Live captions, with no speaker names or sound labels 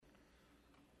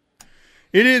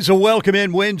It is a welcome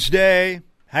in Wednesday.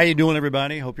 How you doing,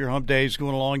 everybody? Hope your hump day is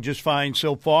going along just fine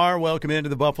so far. Welcome into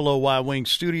the Buffalo Wild Wings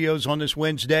studios on this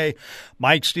Wednesday.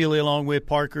 Mike Steely along with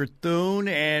Parker Thune,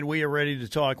 and we are ready to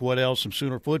talk what else? Some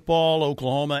Sooner football,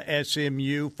 Oklahoma,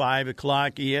 SMU, 5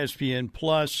 o'clock, ESPN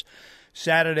Plus.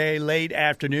 Saturday, late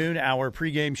afternoon, our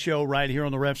pregame show right here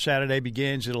on the Ref Saturday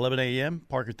begins at 11 a.m.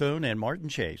 Parker Thune and Martin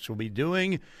Chase will be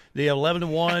doing the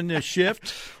 11-1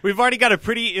 shift. We've already got a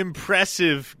pretty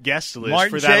impressive guest list Martin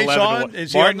for that Chase 11-1.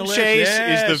 Is he Martin on the list? Chase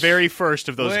Yes. is the very first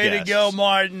of those Way guests. to go,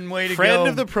 Martin. Way to Friend go.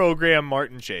 of the program,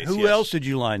 Martin Chase. Who yes. else did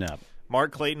you line up?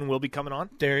 Mark Clayton will be coming on.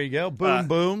 There you go. Boom,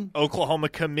 boom. Oklahoma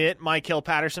commit Michael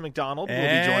Patterson-McDonald will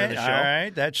be joining the show. All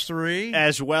right, that's 3.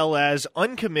 As well as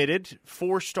uncommitted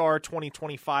 4-star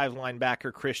 2025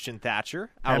 linebacker Christian Thatcher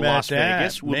out of Las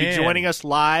Vegas will be joining us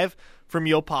live from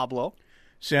Yo Pablo.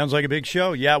 Sounds like a big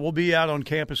show. Yeah, we'll be out on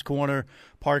Campus Corner.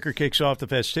 Parker kicks off the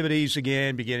festivities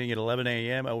again beginning at 11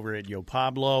 a.m. over at Yo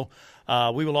Pablo.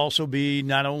 We will also be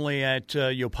not only at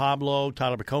Yo Pablo,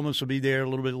 Tyler Bacomas will be there a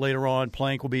little bit later on.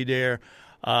 Plank will be there.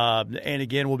 And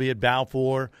again, we'll be at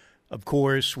Balfour, of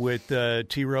course, with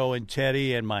T-Row and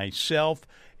Teddy and myself.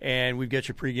 And we've got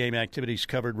your pregame activities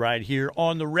covered right here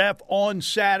on the Ref on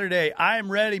Saturday. I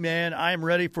am ready, man. I am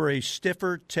ready for a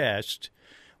stiffer test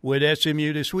with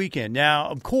SMU this weekend. Now,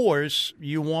 of course,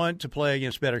 you want to play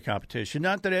against better competition.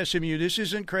 Not that SMU, this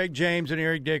isn't Craig James and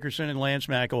Eric Dickerson and Lance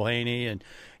McElhaney and,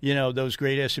 you know, those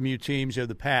great SMU teams of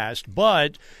the past,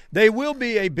 but they will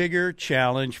be a bigger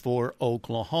challenge for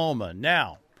Oklahoma.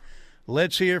 Now,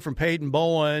 let's hear from Peyton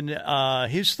Bowen,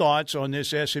 his thoughts on this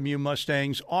SMU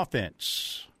Mustangs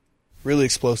offense. Really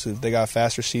explosive. They got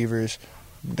fast receivers.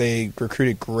 They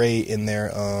recruited great in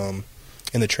their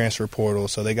in the transfer portal,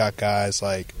 so they got guys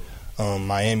like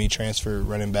Miami transfer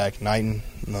running back Knighton.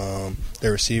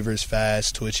 Their receivers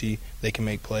fast, twitchy. They can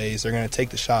make plays. They're going to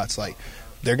take the shots. Like,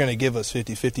 they're going to give us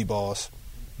 50-50 balls,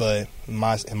 but in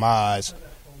my eyes,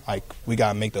 like, we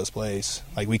got to make those plays.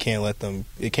 Like, we can't let them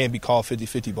 – it can't be called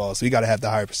 50-50 balls. We got to have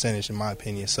the higher percentage, in my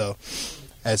opinion. So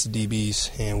that's the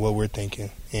DBs and what we're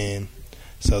thinking. And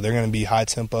so they're going to be high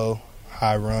tempo,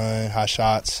 high run, high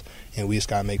shots, and we just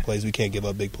got to make plays. We can't give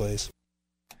up big plays.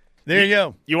 There you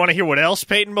go. You want to hear what else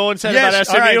Peyton Bowen said about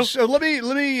SMU? All right, so let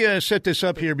me set this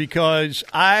up here because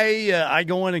I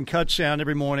go in and cut sound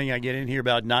every morning. I get in here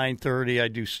about 9:30. I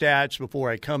do stats before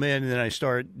I come in, and then I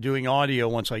start doing audio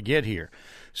once I get here.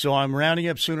 So I'm rounding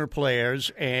up Sooner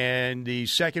players, and the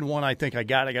second one I think I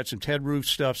got some Ted Roof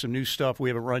stuff, some new stuff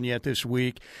we haven't run yet this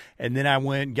week, and then I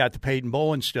went and got the Peyton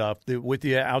Bowen stuff with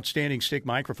the outstanding stick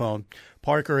microphone,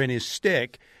 Parker and his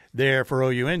stick, there for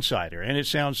OU Insider, and it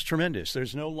sounds tremendous.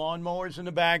 There's no lawnmowers in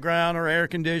the background or air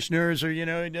conditioners or, you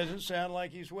know, it doesn't sound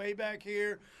like he's way back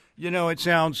here. You know, it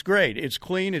sounds great. It's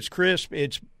clean, it's crisp,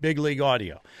 it's big league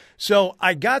audio. So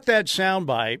I got that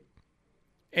soundbite,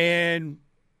 and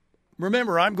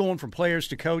remember, I'm going from players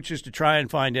to coaches to try and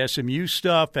find SMU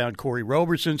stuff. Found Corey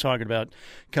Roberson talking about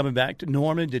coming back to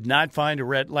Norman. Did not find a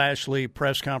Rhett Lashley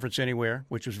press conference anywhere,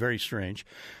 which was very strange.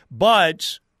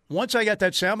 But once I got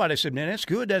that soundbite, I said, man, that's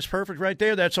good. That's perfect right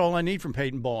there. That's all I need from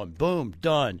Peyton Bowen. Boom,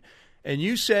 done. And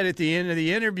you said at the end of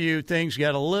the interview things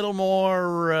got a little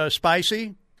more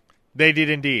spicy. They did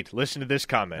indeed. Listen to this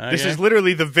comment. Okay. This is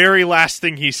literally the very last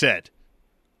thing he said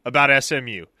about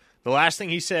SMU. The last thing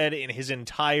he said in his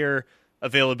entire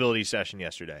availability session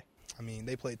yesterday. I mean,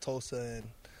 they played Tulsa and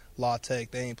La Tech.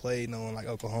 They ain't played no one like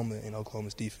Oklahoma in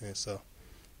Oklahoma's defense, so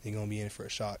they're going to be in for a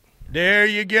shock. There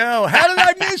you go. How did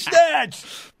I miss that?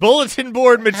 Bulletin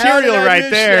board material right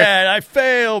there. That? I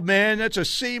failed, man. That's a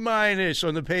C-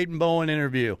 on the Peyton Bowen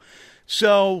interview.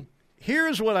 So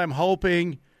here's what I'm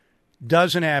hoping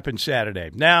doesn't happen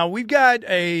Saturday. Now, we've got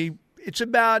it's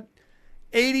about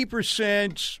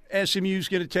 80% SMU's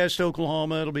going to test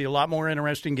Oklahoma. It'll be a lot more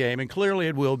interesting game, and clearly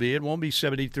it will be. It won't be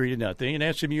 73-0,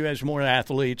 and SMU has more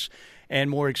athletes and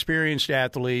more experienced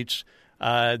athletes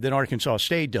than Arkansas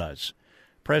State does.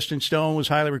 Preston Stone was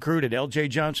highly recruited. L.J.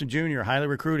 Johnson Jr., highly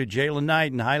recruited. Jalen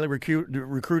Knight, highly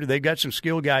recruited. They've got some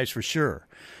skill guys for sure.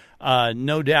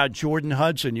 No doubt Jordan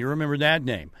Hudson, you remember that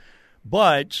name.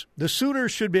 But the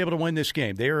Sooners should be able to win this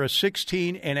game. They are a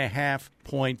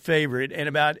 16.5-point favorite, and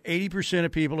about 80%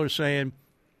 of people are saying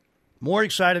more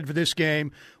excited for this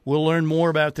game. We'll learn more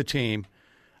about the team.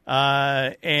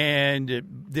 And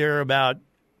they're about,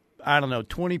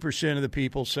 20% of the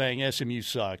people saying SMU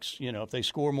sucks. You know, if they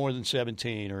score more than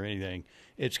 17 or anything,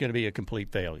 it's going to be a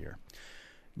complete failure.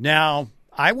 Now,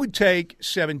 I would take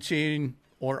 17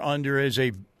 or under as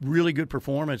a really good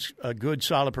performance, a good,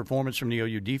 solid performance from the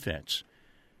OU defense,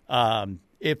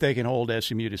 if they can hold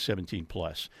SMU to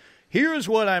 17+. Here is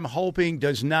what I'm hoping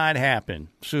does not happen,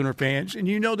 Sooner fans, and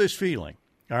you know this feeling,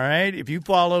 all right? If you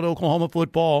followed Oklahoma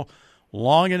football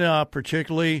long enough,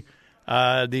 particularly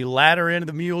the latter end of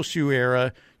the Muleshoe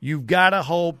era, you've got to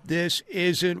hope this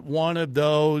isn't one of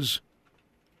those,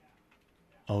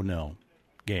 oh no,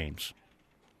 games.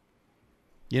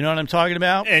 You know what I'm talking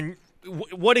about? And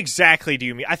what exactly do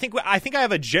you mean? I think I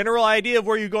have a general idea of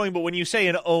where you're going, but when you say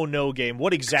an oh no game,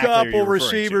 what exactly are you referring to? Couple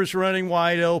receivers running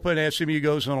wide open. SMU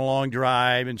goes on a long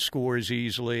drive and scores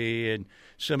easily, and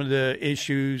some of the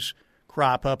issues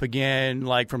crop up again,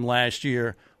 like from last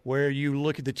year, where you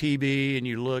look at the TV and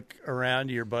you look around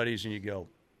to your buddies and you go,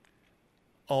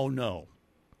 oh no,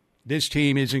 this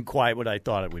team isn't quite what I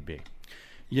thought it would be.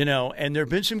 You know, and there have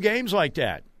been some games like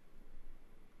that.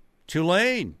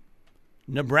 Tulane,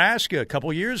 Nebraska a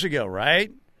couple years ago,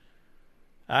 right?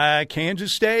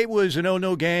 Kansas State was an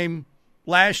oh-no game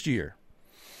last year.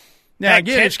 Now,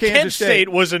 again, it's Kansas Kent State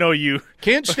was an OU.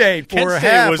 Kent State for Kent a State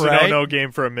half, was right? an oh-no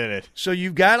game for a minute. So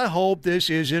you've got to hope this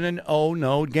isn't an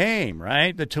oh-no game,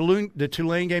 right? The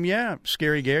Tulane game, yeah,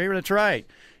 scary Gary, that's right.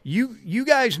 You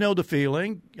guys know the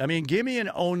feeling. I mean, give me an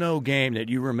oh-no game that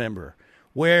you remember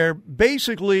where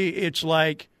basically it's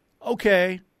like,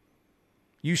 okay,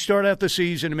 you start out the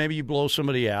season and maybe you blow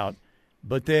somebody out,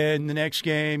 but then the next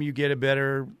game you get a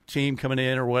better team coming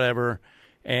in or whatever,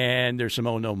 and there's some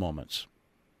oh-no moments.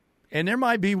 And there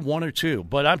might be one or two,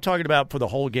 but I'm talking about for the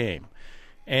whole game.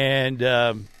 And,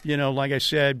 like I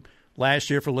said, last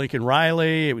year for Lincoln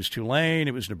Riley, it was Tulane,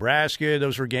 it was Nebraska.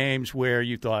 Those were games where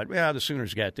you thought, well, the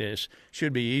Sooners got this.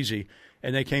 Should be easy.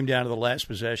 And they came down to the last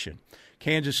possession.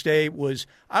 Kansas State was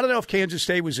 – I don't know if Kansas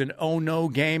State was an oh-no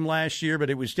game last year, but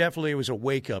it was a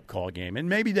wake-up call game. And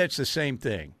maybe that's the same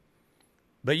thing.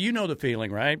 But you know the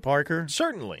feeling, right, Parker?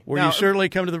 Certainly. Where you suddenly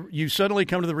come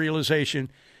to the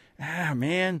realization,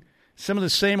 man, some of the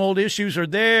same old issues are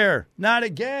there. Not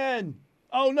again.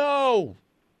 Oh, no.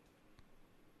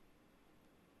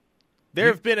 There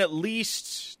have been at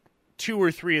least 2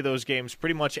 or 3 of those games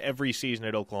pretty much every season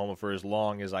at Oklahoma for as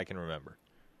long as I can remember.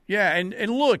 Yeah, and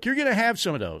look, you're going to have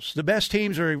some of those. The best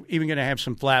teams are even going to have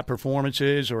some flat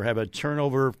performances or have a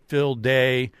turnover-filled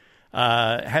day,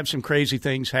 have some crazy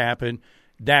things happen,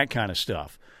 that kind of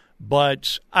stuff.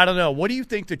 But I don't know. What do you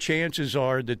think the chances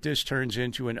are that this turns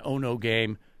into an oh-no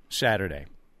game Saturday?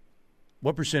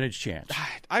 What percentage chance?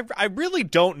 I really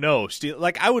don't know, Steve.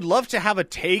 Like, I would love to have a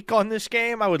take on this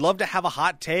game. I would love to have a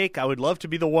hot take. I would love to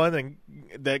be the one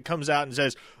that comes out and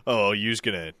says, oh, you's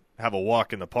going to have a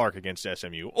walk in the park against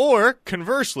SMU. Or,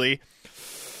 conversely,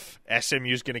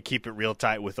 SMU's going to keep it real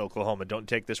tight with Oklahoma. Don't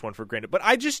take this one for granted. But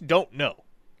I just don't know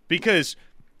because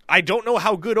I don't know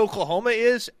how good Oklahoma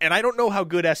is, and I don't know how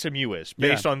good SMU is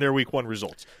based on their Week 1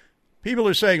 results. People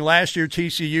are saying last year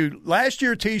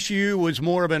TCU was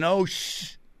more of an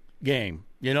game.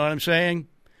 You know what I'm saying?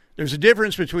 There's a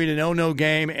difference between an oh-no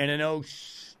game and an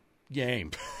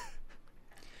game.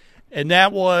 And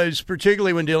that was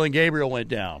particularly when Dylan Gabriel went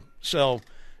down. So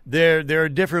there are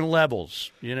different levels,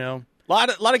 you know. A lot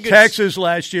of good. Texas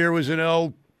last year was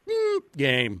an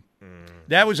game.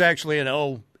 That was actually an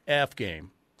OF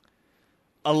game.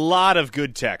 A lot of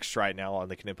good text right now on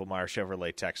the Knippelmeyer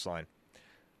Chevrolet text line.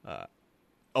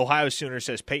 Ohio Sooner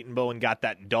says Peyton Bowen got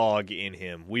that dog in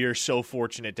him. We are so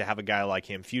fortunate to have a guy like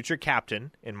him. Future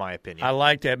captain, in my opinion. I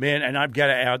like that, man. And I've got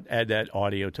to add that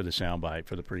audio to the soundbite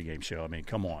for the pregame show. I mean,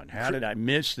 come on. How did I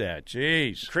miss that?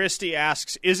 Jeez. Christy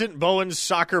asks, isn't Bowen's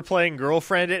soccer-playing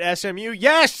girlfriend at SMU?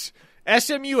 Yes!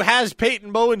 SMU has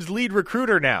Peyton Bowen's lead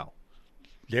recruiter now.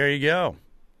 There you go.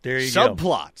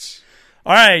 Subplots.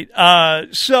 All right.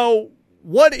 So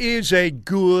what is a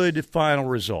good final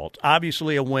result?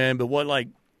 Obviously a win, but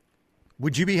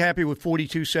would you be happy with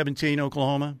 42-17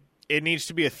 Oklahoma? It needs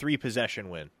to be a 3-possession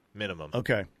win, minimum.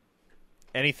 Okay.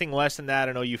 Anything less than that,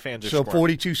 I know you fans are So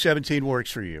scoring. 42-17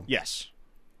 works for you? Yes.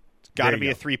 It's got to be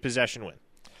a 3-possession win.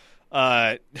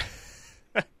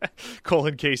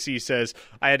 Colin KC says,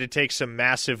 I had to take some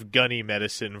massive gunny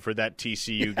medicine for that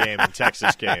TCU game and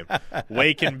Texas game.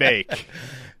 Wake and bake.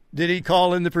 Did he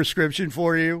call in the prescription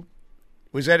for you?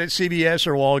 Was that at CVS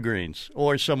or Walgreens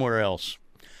or somewhere else?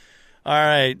 All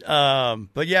right.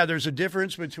 But, yeah, there's a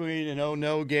difference between an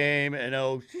oh-no game and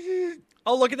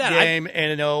look at that game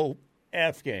and an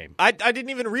oh-F game. I didn't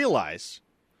even realize.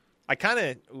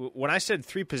 When I said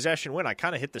 3-possession win, I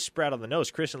kind of hit the spread on the nose.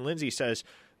 Chris and Lindsay says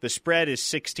the spread is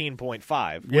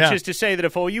 16.5, which is to say that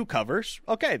if OU covers,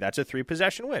 okay, that's a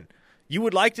 3-possession win. You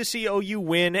would like to see OU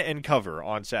win and cover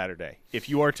on Saturday if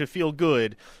you are to feel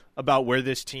good about where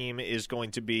this team is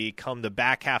going to be come the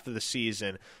back half of the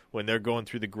season when they're going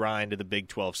through the grind of the Big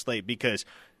 12 slate, because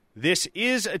this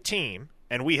is a team,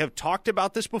 and we have talked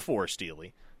about this before,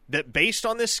 Steely, that based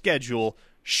on this schedule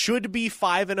should be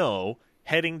 5-0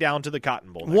 heading down to the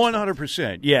Cotton Bowl.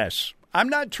 100%, yes. I'm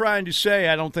not trying to say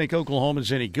I don't think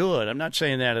Oklahoma's any good. I'm not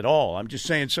saying that at all. I'm just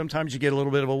saying sometimes you get a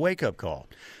little bit of a wake-up call.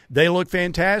 They looked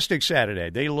fantastic Saturday.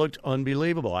 They looked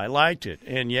unbelievable. I liked it.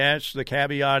 And, yes, the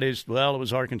caveat is, well, it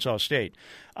was Arkansas State.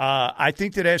 I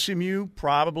think that SMU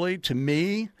probably, to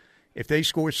me, if they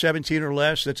score 17 or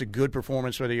less, that's a good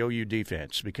performance by the OU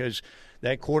defense because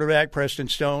that quarterback, Preston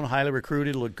Stone, highly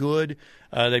recruited, looked good.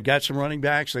 They've got some running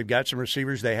backs. They've got some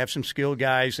receivers. They have some skilled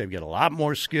guys. They've got a lot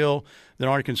more skill than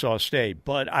Arkansas State.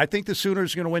 But I think the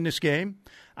Sooners are going to win this game.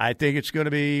 I think it's going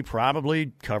to be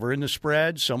probably covering the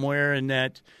spread somewhere in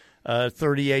that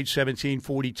 38, 17,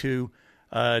 42,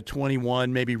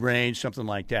 21 maybe range, something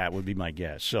like that would be my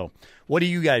guess. So what do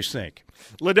you guys think?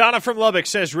 LaDonna from Lubbock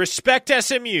says, respect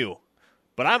SMU,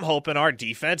 but I'm hoping our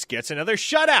defense gets another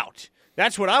shutout.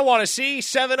 That's what I want to see.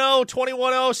 7-0,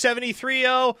 21-0,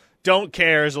 73-0. Don't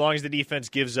care as long as the defense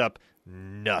gives up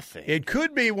nothing. It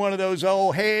could be one of those,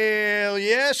 oh, hell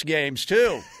yes games,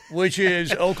 too, which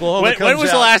is Oklahoma when was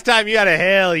the last time you had a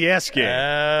hell yes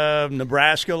game?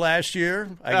 Nebraska last year,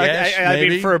 I guess. I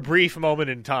mean, for a brief moment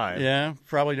in time. Yeah,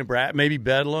 probably Nebraska. Maybe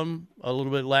Bedlam a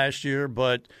little bit last year,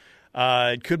 but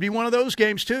it could be one of those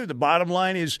games, too. The bottom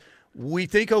line is we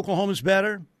think Oklahoma's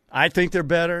better. I think they're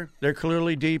better. They're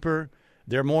clearly deeper.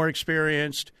 They're more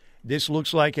experienced. This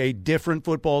looks like a different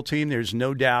football team, there's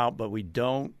no doubt, but we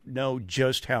don't know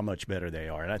just how much better they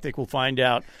are. And I think we'll find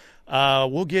out.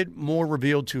 We'll get more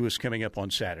revealed to us coming up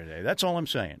on Saturday. That's all I'm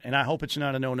saying. And I hope it's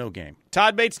not a no-no game.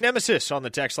 Todd Bates Nemesis on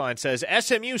the text line says,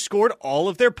 SMU scored all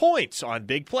of their points on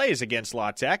big plays against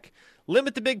La Tech.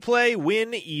 Limit the big play,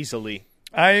 win easily.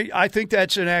 I think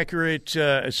that's an accurate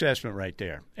assessment right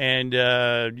there. And,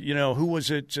 who was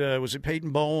it? Was it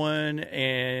Peyton Bowen?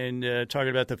 And talking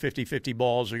about the 50-50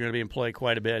 balls are going to be in play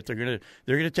quite a bit. They're going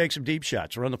to take some deep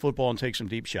shots, run the football and take some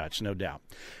deep shots, no doubt.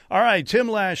 All right, Tim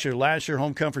Lasher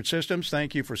Home Comfort Systems,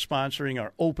 thank you for sponsoring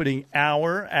our opening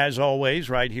hour, as always,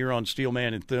 right here on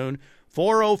Steelman and Thune.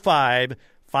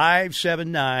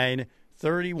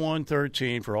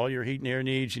 405-579-3113 for all your heat and air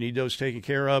needs. You need those taken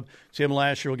care of. Tim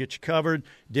Lasher will get you covered.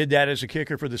 Did that as a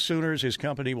kicker for the Sooners. His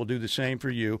company will do the same for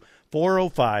you.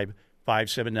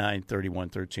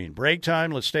 405-579-3113. Break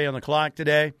time. Let's stay on the clock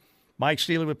today. Mike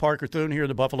Steely with Parker Thune here in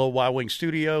the Buffalo Wild Wings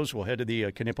studios. We'll head to the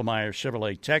Knippelmeyer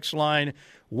Chevrolet text line.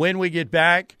 When we get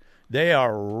back, they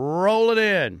are rolling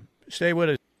in. Stay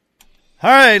with us. All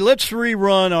right, let's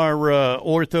rerun our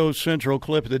Ortho Central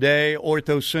clip of the day.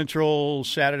 Ortho Central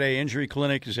Saturday Injury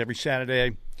Clinic is every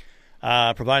Saturday,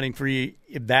 providing free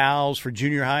evals for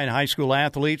junior high and high school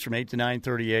athletes from 8 to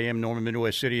 9:30 a.m. Norman,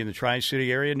 Midwest City in the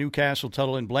Tri-City area, Newcastle,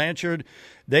 Tuttle, and Blanchard.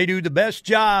 They do the best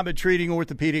job at treating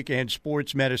orthopedic and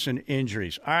sports medicine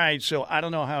injuries. All right, so I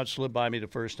don't know how it slipped by me the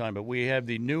first time, but we have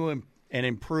the new and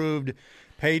improved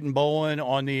Peyton Bowen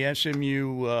on the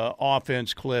SMU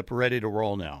offense clip ready to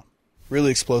roll now.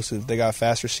 Really explosive. They got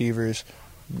fast receivers.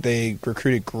 They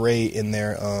recruited great in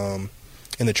their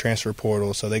in the transfer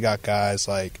portal. So they got guys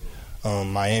like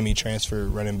Miami transfer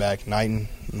running back Knighton.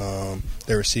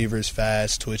 Their receivers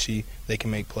fast, twitchy. They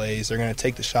can make plays. They're going to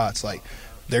take the shots. Like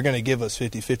they're going to give us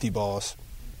 50-50 balls,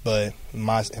 but in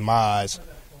my eyes,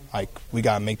 like we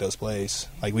got to make those plays.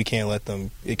 Like we can't let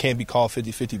them. It can't be called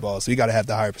 50-50 balls. We got to have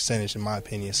the higher percentage, in my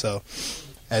opinion. So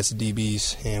as the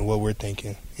DBs and what we're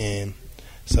thinking and.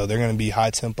 So they're going to be high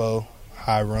tempo,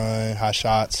 high run, high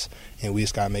shots, and we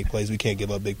just got to make plays. We can't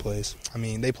give up big plays. I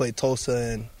mean, they played Tulsa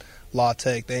and La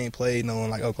Tech. They ain't played no one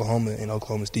like Oklahoma and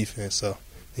Oklahoma's defense, so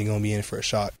they're going to be in for a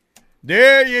shock.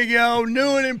 There you go.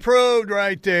 New and improved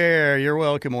right there. You're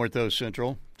welcome, Ortho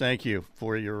Central. Thank you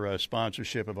for your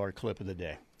sponsorship of our clip of the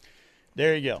day.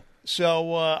 There you go.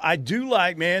 So I do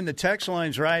like, man, the text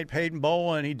line's right. Peyton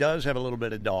Bowen, he does have a little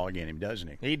bit of dog in him, doesn't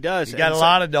he? He does. He's got a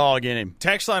lot of dog in him.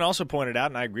 Text line also pointed out,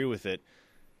 and I agree with it,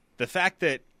 the fact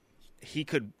that he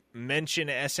could mention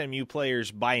SMU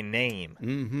players by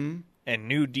name and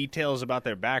new details about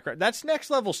their background. That's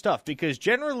next-level stuff because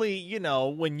generally,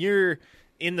 when you're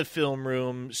in the film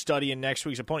room studying next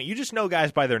week's opponent, you just know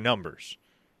guys by their numbers.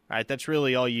 Right, that's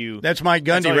really all you. That's Mike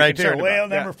Gundy right there. Well,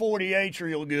 about. number 48's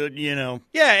real good, Yeah,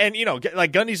 and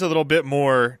like Gundy's a little bit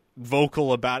more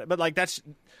vocal about it, but like that's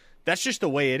just the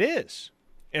way it is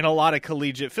in a lot of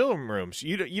collegiate film rooms.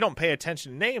 You don't pay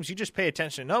attention to names, you just pay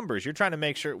attention to numbers. You're trying to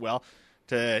make sure,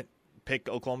 to pick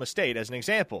Oklahoma State as an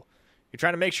example, you're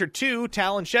trying to make sure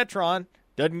Talon Shetron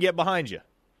doesn't get behind you.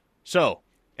 So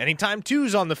anytime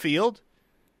 2's on the field,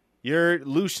 you're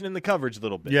loosening the coverage a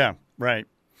little bit. Yeah, right.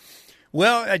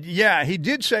 Well, yeah, he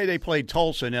did say they played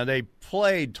Tulsa. Now, they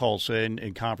played Tulsa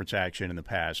in conference action in the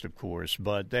past, of course,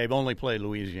 but they've only played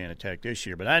Louisiana Tech this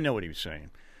year. But I know what he was saying,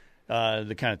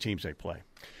 the kind of teams they play.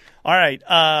 All right.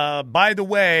 By the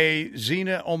way,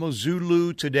 Zena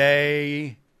Omozulu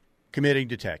today committing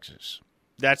to Texas.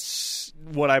 That's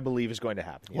what I believe is going to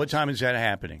happen. Yes. What time is that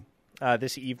happening?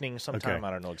 This evening sometime. Okay. I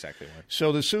don't know exactly when.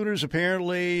 So the Sooners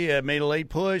apparently made a late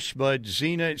push, but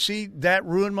Zena, see, that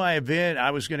ruined my event. I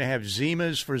was going to have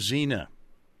Zimas for Zena.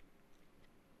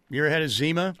 You ever had a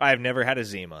Zima? I have never had a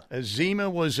Zima. A Zima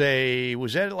was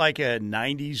that like a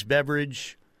 90s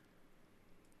beverage?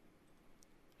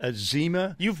 A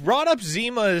Zima? You've brought up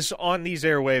Zimas on these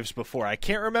airwaves before. I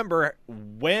can't remember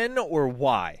when or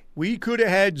why. We could have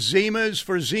had Zimas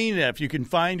for Zena if you can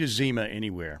find a Zima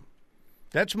anywhere.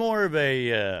 That's more of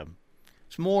a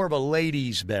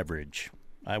ladies' beverage,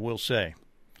 I will say.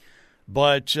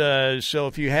 But so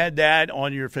if you had that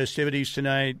on your festivities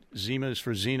tonight, Zimas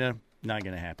for Zena, not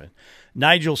going to happen.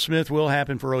 Nigel Smith will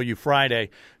happen for OU Friday.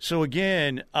 So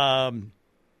again,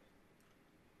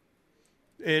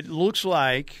 it looks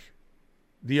like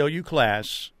the OU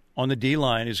class on the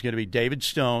D-line is going to be David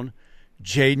Stone,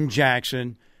 Jaden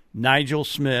Jackson, Nigel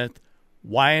Smith,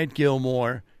 Wyatt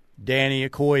Gilmore, Danny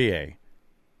Okoye.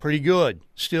 Pretty good.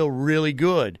 Still really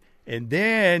good. And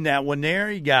then that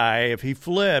Winery guy, if he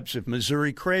flips, if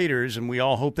Missouri craters, and we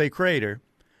all hope they crater,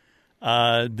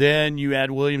 then you add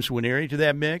Williams Winery to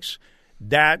that mix.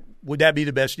 Would that be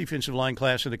the best defensive line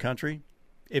class in the country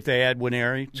if they add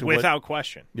Winery? Without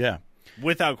question. Yeah.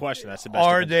 Without question, that's the best.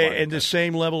 Are they in the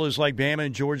same level as like Bama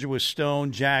and Georgia with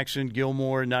Stone, Jackson,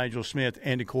 Gilmore, Nigel Smith,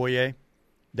 and Okoye?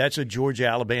 That's a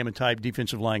Georgia-Alabama type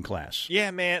defensive line class. Yeah,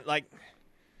 man, like –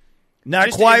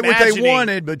 not quite what they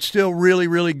wanted, but still really,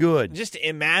 really good. Just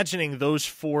imagining those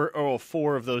four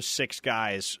of those six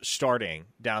guys starting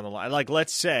down the line. Like,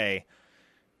 let's say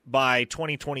by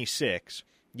 2026,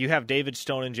 you have David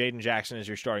Stone and Jaden Jackson as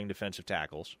your starting defensive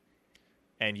tackles,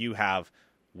 and you have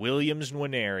Williams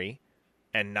Nwaneri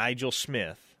and Nigel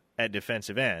Smith at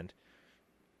defensive end,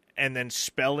 and then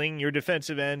spelling your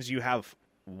defensive ends, you have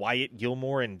Wyatt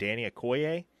Gilmore and Danny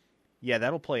Okoye. Yeah,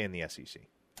 that'll play in the SEC.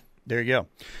 There you go.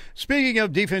 Speaking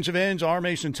of defensive ends, R.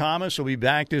 Mason Thomas will be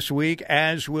back this week,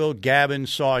 as will Gavin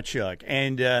Sawchuk.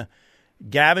 And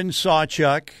Gavin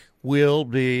Sawchuk will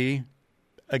be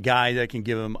a guy that can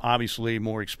give him, obviously,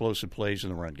 more explosive plays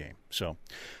in the run game. So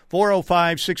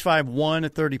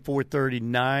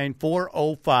 405-651-3439,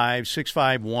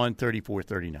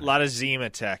 405-651-3439. A lot of Zima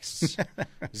texts.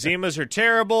 Zimas are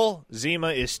terrible. Zima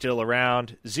is still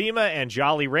around. Zima and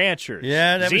Jolly Ranchers.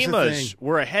 Yeah, that was the Zimas thing.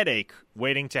 were a headache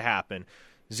waiting to happen.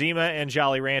 Zima and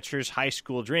Jolly Ranchers high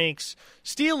school drinks.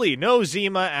 Steely, no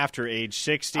Zima after age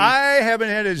 60. I haven't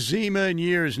had a Zima in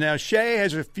years. Now, Shay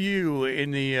has a few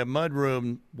in the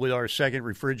mudroom with our second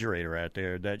refrigerator out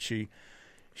there that she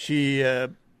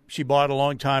bought a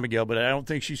long time ago, but I don't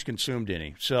think she's consumed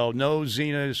any. So no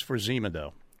Zimas for Zima,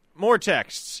 though. More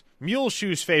texts.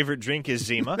 Muleshoe's favorite drink is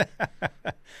Zima.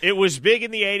 It was big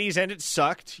in the 80s and it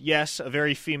sucked. Yes, a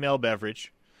very female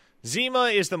beverage. Zima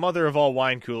is the mother of all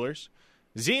wine coolers.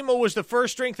 Zima was the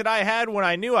first drink that I had when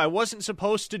I knew I wasn't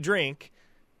supposed to drink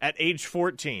at age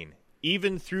 14,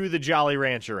 even threw the Jolly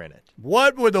Rancher in it.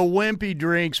 What were the wimpy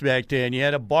drinks back then? You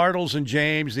had a Bartles and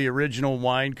James, the original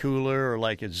wine cooler, or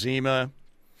like a Zima.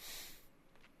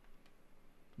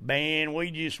 Man, we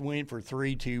just went for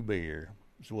 3-2 beer.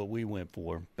 That's what we went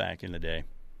for back in the day.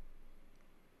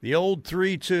 The old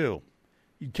 3-2.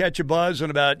 You'd catch a buzz on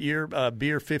about year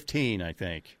beer 15, I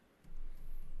think.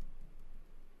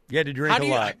 You had to drink a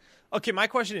lot. Okay, my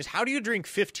question is, how do you drink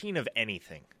 15 of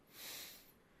anything?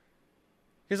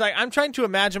 Because I'm trying to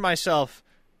imagine myself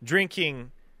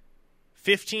drinking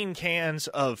 15 cans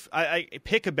of, I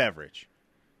pick a beverage,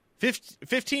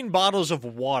 15 bottles of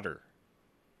water.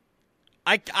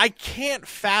 I can't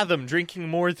fathom drinking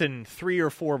more than 3 or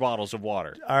 4 bottles of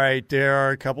water. All right, there are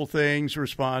a couple things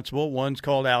responsible. One's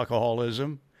called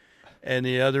alcoholism, and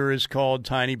the other is called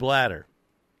tiny bladder.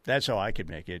 That's how I could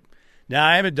make it. Now,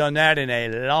 I haven't done that in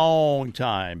a long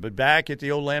time, but back at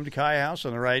the old Lambda Chi house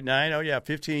on the right night,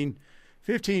 15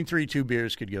 3-2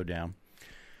 beers could go down.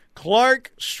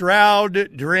 Clark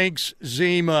Stroud drinks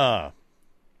Zima.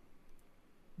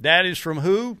 That is from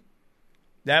who?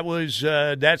 That's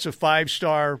a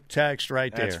 5-star text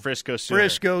right there. That's Frisco Sooner.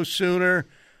 Frisco Sooner,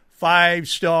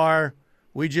 5-star.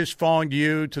 We just fonged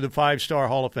you to the 5-star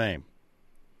Hall of Fame.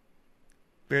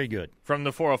 Very good. From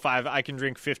the 405, I can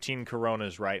drink 15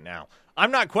 Coronas right now.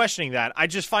 I'm not questioning that. I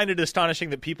just find it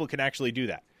astonishing that people can actually do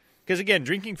that. Because, again,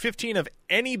 drinking 15 of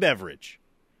any beverage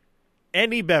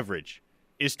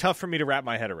is tough for me to wrap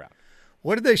my head around.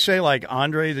 What did they say, like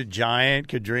Andre the Giant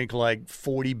could drink like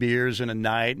 40 beers in a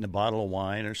night and a bottle of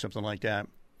wine or something like that? It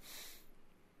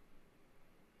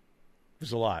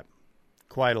was a lot.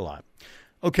 Quite a lot.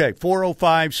 Okay,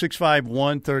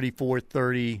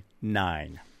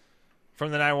 405-651-3439.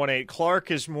 From the 918,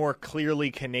 Clark is more clearly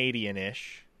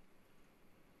Canadian-ish.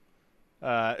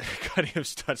 Cutting of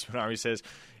Stutzman Army says,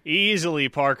 easily,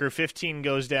 Parker, 15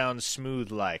 goes down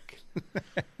smooth like.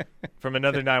 From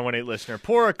another 918 listener,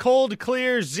 pour a cold,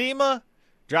 clear Zima,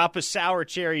 drop a sour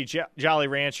cherry Jolly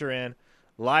Rancher in,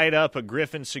 light up a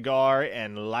Griffin cigar,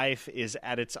 and life is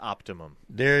at its optimum.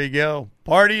 There you go.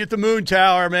 Party at the Moon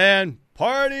Tower, man.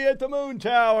 Party at the Moon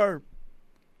Tower.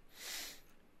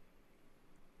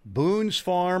 Boone's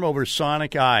Farm over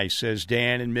Sonic Ice, says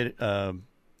Dan in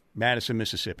Madison,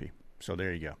 Mississippi. So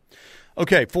there you go.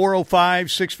 Okay,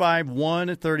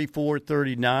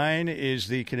 405-651-3439 is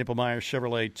the Knippelmeyer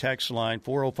Chevrolet text line,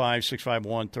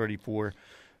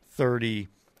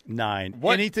 405-651-3439.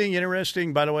 Anything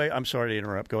interesting, by the way? I'm sorry to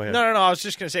interrupt. Go ahead. No. I was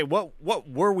just going to say, what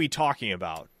were we talking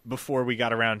about before we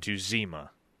got around to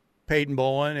Zima? Peyton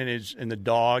Bowen and the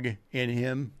dog in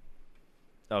him.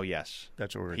 Oh, yes.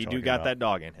 That's what we're talking about. He got that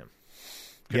dog in him.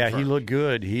 Confirmed. Yeah, he looked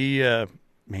good.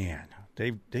 Man,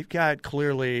 they've got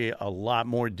clearly a lot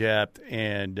more depth.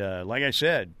 And like I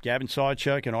said, Gavin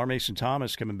Sawchuk and R. Mason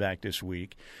Thomas coming back this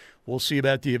week. We'll see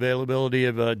about the availability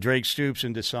of Drake Stoops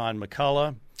and Desan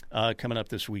McCullough coming up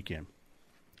this weekend.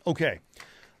 Okay.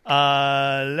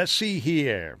 Let's see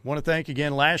here. Want to thank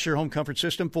again Lasher Home Comfort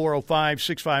System,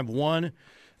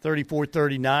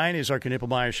 405-651-3439 is our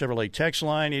Knippelmeyer Chevrolet text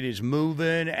line. It is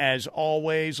moving as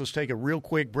always. Let's take a real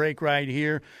quick break right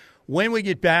here. When we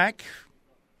get back,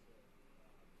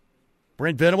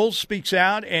 Brent Venables speaks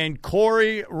out, and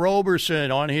Corey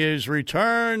Roberson on his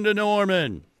return to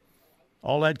Norman.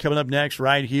 All that coming up next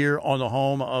right here on the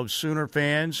home of Sooner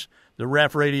fans, the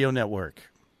Ref Radio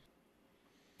Network.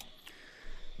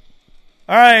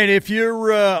 All right, if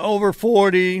you're over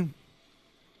 40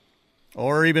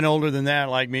 or even older than that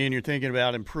like me and you're thinking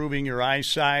about improving your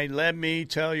eyesight, let me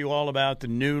tell you all about the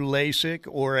new LASIK,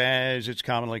 or as it's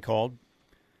commonly called,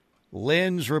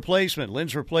 lens replacement.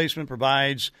 Lens replacement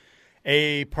provides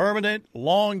a permanent,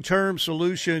 long-term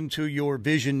solution to your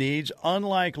vision needs.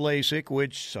 Unlike LASIK,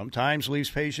 which sometimes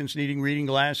leaves patients needing reading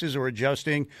glasses or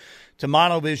adjusting to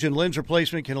monovision, lens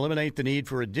replacement can eliminate the need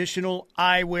for additional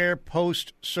eyewear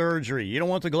post-surgery. You don't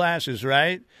want the glasses,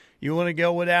 right? You want to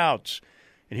go without.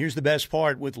 And here's the best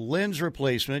part. With lens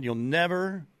replacement, you'll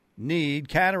never need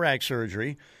cataract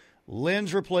surgery.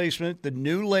 Lens replacement, the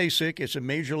new LASIK, it's a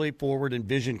major leap forward in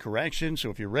vision correction. So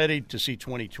if you're ready to see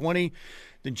 20/20,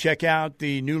 then check out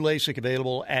the new LASIK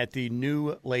available at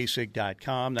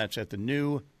thenewlasik.com. That's at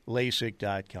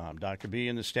thenewlasik.com. Dr. B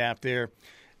and the staff there,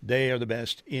 they are the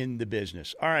best in the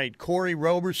business. All right, Corey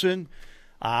Roberson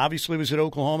obviously was at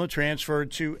Oklahoma,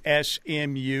 transferred to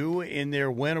SMU in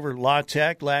their win over La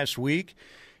Tech last week.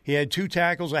 He had 2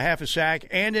 tackles, a half a sack,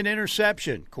 and an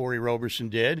interception, Corey Roberson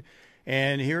did.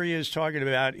 And here he is talking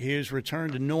about his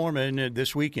return to Norman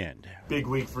this weekend. Big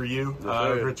week for you,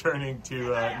 returning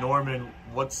to Norman.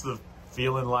 What's the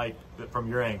feeling like from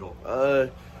your angle?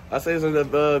 I say it's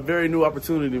a very new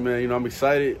opportunity, man. You know, I'm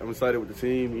excited. I'm excited with the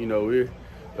team. You know,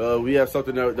 we have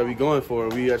something that we're going for,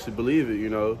 and we actually believe it. You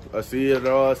know, I see it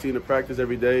all. I see it in the practice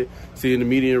every day. See it in the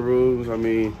media rooms. I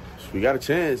mean, we got a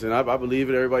chance, and I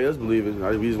believe it. Everybody else believes it.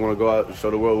 We just want to go out and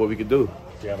show the world what we can do.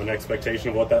 Do you have an expectation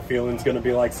of what that feeling's going to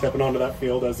be like stepping onto that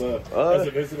field as a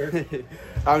visitor?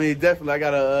 I mean, definitely. I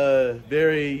got a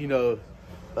very,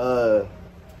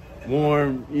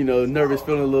 warm, nervous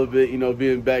feeling a little bit,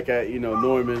 being back at,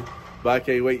 Norman. But I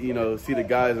can't wait, see the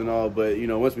guys and all. But,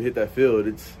 once we hit that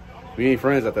field, we ain't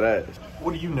friends after that.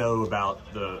 What do you know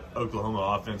about the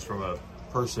Oklahoma offense from a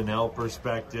personnel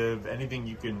perspective? Anything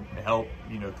you can help,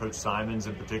 Coach Simons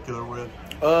in particular with?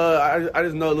 I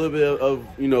just know a little bit of,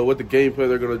 what the game plan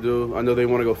they're going to do. I know they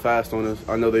want to go fast on us.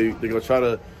 I know they're going to try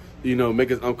to,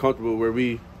 make us uncomfortable where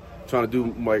we trying to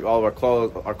do like all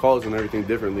of our calls and everything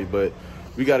differently. But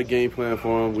we got a game plan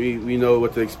for them. We know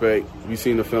what to expect. We've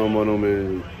seen the film on them,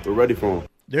 and we're ready for them.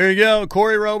 There you go.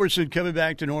 Corey Roberson coming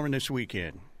back to Norman this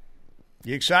weekend.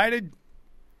 You excited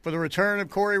for the return of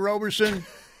Corey Roberson?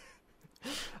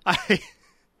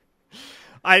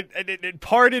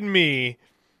 Pardon me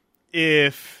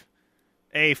if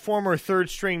a former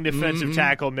third-string defensive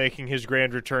tackle making his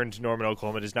grand return to Norman,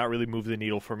 Oklahoma does not really move the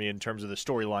needle for me in terms of the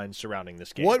storyline surrounding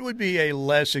this game. What would be a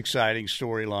less exciting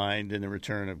storyline than the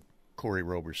return of Corey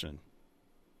Roberson?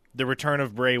 The return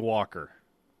of Bray Walker.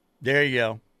 There you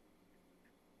go.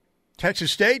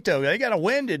 Texas State, though, they got a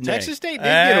win, didn't they? Texas State did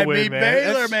get a win, beat man.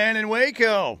 Baylor, That's man, in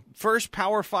Waco. first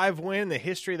Power 5 win in the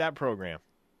history of that program.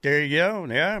 There you go.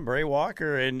 Yeah, Bray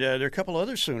Walker. And there are a couple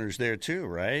other Sooners there, too,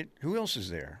 right? Who else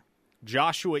is there?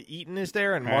 Joshua Eaton is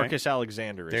there, and All right. Marcus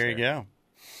Alexander is there. There you go.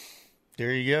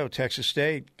 There you go. Texas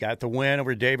State got the win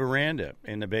over Dave Aranda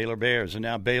and the Baylor Bears. And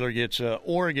now Baylor gets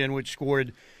Oregon, which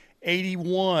scored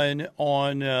 81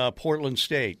 on Portland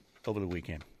State over the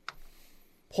weekend.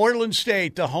 Portland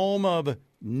State, the home of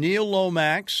Neil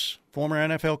Lomax, former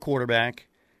NFL quarterback,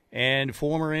 and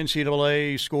former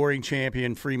NCAA scoring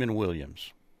champion Freeman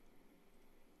Williams.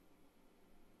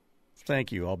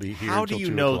 Thank you. I'll be here How until do you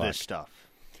 2 know o'clock. this stuff?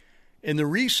 In the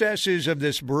recesses of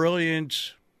this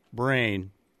brilliant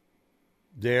brain,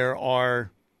 there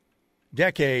are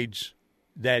decades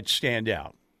that stand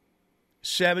out.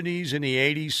 70s and the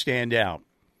 80s stand out.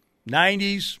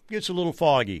 90s gets a little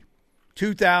foggy.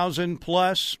 2000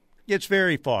 plus gets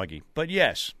very foggy. But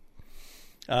yes,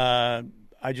 I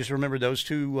just remember those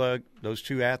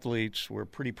two athletes were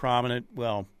pretty prominent.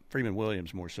 Well, Freeman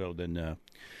Williams more so than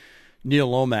Neil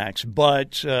Lomax,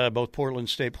 but both Portland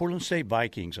State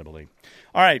Vikings, I believe.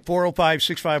 All right,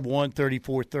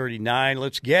 405-651-3439.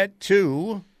 Let's get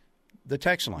to the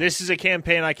text line. This is a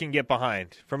campaign I can get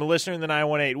behind. From a listener in the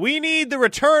 918. We need the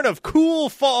return of cool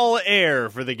fall air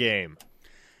for the game.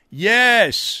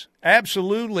 Yes,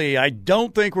 absolutely. I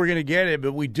don't think we're going to get it,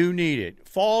 but we do need it.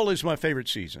 Fall is my favorite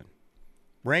season.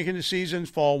 Ranking the seasons,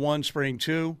 fall 1, spring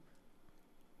 2.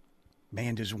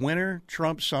 Man, does winter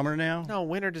trump summer now? No,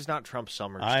 winter does not trump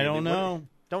summer. I Stevie. don't know.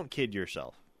 Don't kid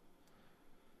yourself.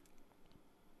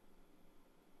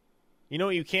 You know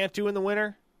what you can't do in the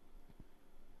winter?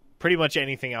 Pretty much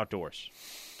anything outdoors.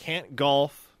 Can't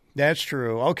golf. That's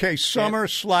true. Okay, summer,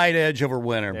 slight edge over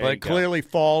winter, There you but go. clearly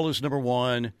fall is number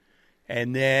 1,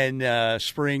 and then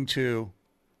spring 2,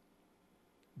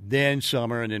 then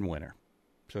summer, and then winter.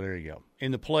 So there you go.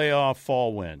 In the playoff,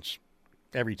 fall wins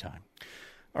every time.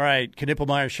 All right,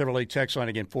 Knippelmeyer Chevrolet text line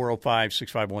again,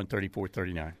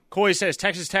 405-651-3439. Coy says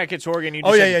Texas Tech gets Oregon. You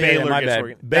just said Baylor my gets bad.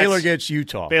 Oregon. Baylor That's- gets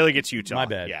Utah. Baylor gets Utah. My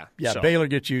bad. Yeah. So, Baylor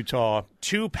gets Utah.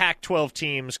 2 Pac-12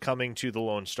 teams coming to the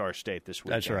Lone Star State this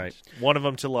weekend. That's right. One of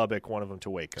them to Lubbock, one of them to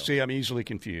Waco. See, I'm easily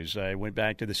confused. I went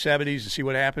back to the 70s to see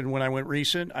what happened when I went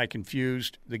recent. I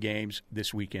confused the games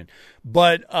this weekend.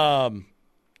 But,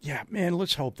 yeah, man,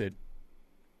 let's hope that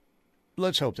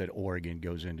Oregon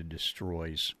goes in and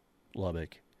destroys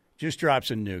Lubbock. Just drops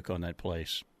a nuke on that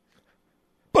place.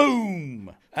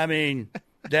 Boom! I mean,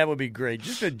 that would be great.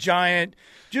 Just a giant,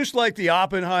 just like the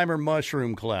Oppenheimer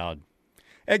mushroom cloud.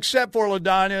 Except for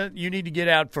LaDonna, you need to get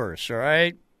out first, all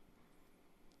right?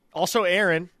 Also,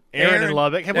 Aaron in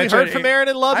Lubbock. Have we That's heard right. from Aaron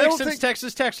in I Lubbock don't since think-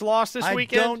 Texas Tech lost this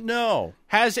weekend? I don't know.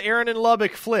 Has Aaron in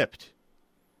Lubbock flipped?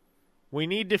 We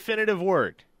need definitive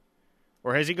word.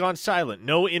 Or has he gone silent?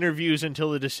 No interviews until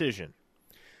the decision.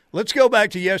 Let's go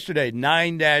back to yesterday,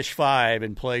 9-5,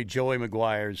 and play Joey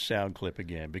McGuire's sound clip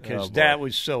again because that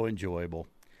was so enjoyable.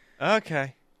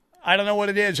 Okay. I don't know what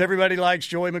it is. Everybody likes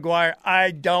Joey McGuire.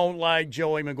 I don't like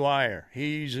Joey McGuire.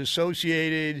 He's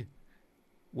associated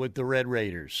with the Red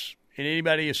Raiders. And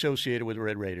anybody associated with the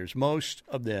Red Raiders, most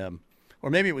of them, or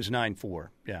maybe it was 9-4.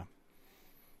 Yeah.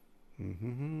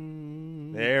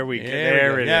 Mm-hmm. There we go.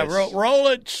 There it yeah, is. roll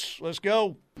it. Let's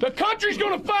go. The country's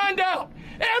going to find out.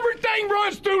 Everything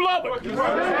runs through Lubbock.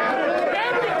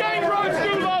 Everything runs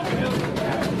through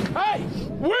Lubbock. Hey,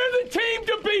 we're the team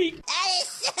to beat. That is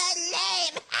so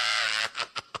lame.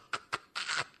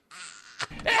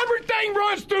 Everything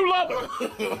runs through Lubbock.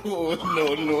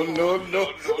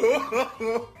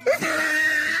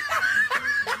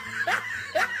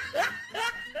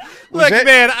 Look, that-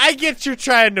 man, I get you're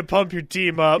trying to pump your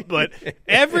team up, but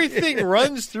everything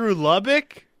runs through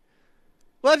Lubbock?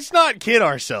 Let's not kid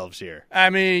ourselves here. I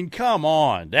mean, come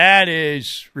on. That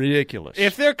is ridiculous.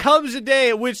 If there comes a day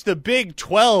at which the Big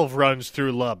 12 runs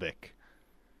through Lubbock,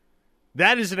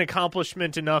 that is an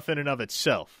accomplishment enough in and of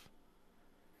itself.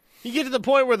 You get to the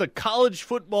point where the college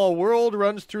football world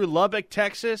runs through Lubbock,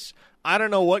 Texas, I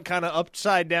don't know what kind of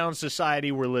upside-down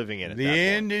society we're living in at the that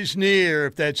end point. is near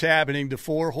if that's happening. The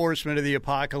 4 horsemen of the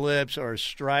apocalypse are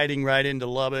striding right into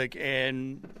Lubbock,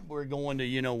 and we're going to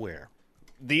you-know-where.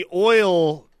 The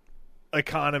oil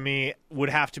economy would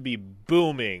have to be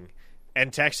booming,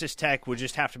 and Texas Tech would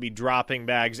just have to be dropping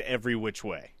bags every which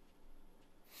way.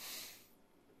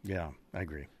 Yeah, I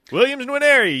agree. Williams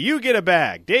Nwaneri, you get a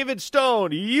bag. David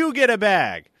Stone, you get a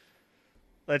bag.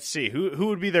 Let's see, who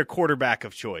would be their quarterback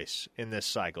of choice in this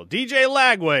cycle? DJ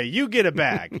Lagway, you get a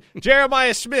bag.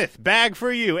 Jeremiah Smith, bag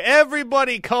for you.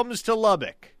 Everybody comes to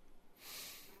Lubbock.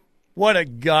 What a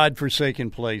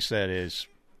godforsaken place that is.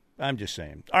 I'm just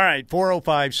saying. All right,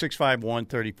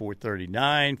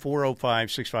 405-651-3439,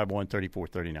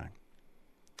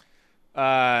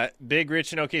 405-651-3439. Big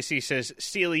Rich in OKC says,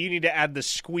 Steely, you need to add the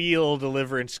squeal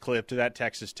deliverance clip to that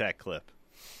Texas Tech clip.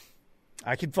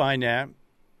 I can find that.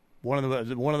 One of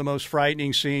the most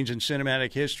frightening scenes in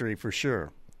cinematic history, for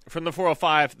sure. From the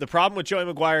 405, the problem with Joey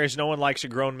McGuire is no one likes a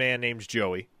grown man named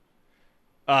Joey.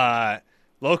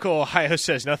 Local Ohio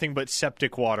says nothing but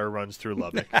septic water runs through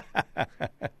Lubbock.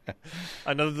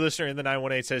 Another listener in the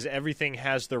 918 says everything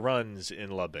has the runs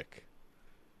in Lubbock.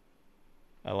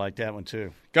 I like that one,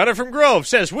 too. Gunner from Grove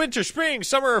says winter, spring,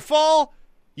 summer, or fall,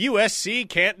 USC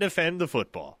can't defend the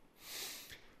football.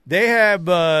 They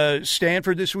have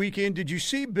Stanford this weekend. Did you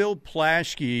see Bill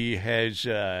Plaschke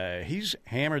he's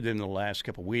hammered them the last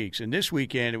couple of weeks, and this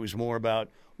weekend it was more about,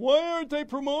 why aren't they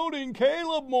promoting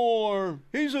Caleb more?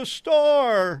 He's a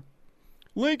star.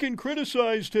 Lincoln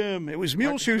criticized him. It was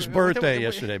Muleshoe's birthday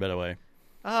yesterday, by the way.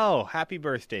 Oh, happy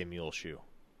birthday, Muleshoe.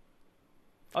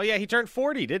 Oh, yeah, he turned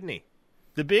 40, didn't he?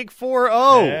 The big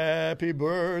 4-0. Happy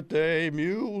birthday,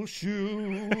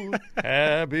 Muleshoe.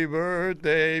 Happy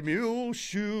birthday,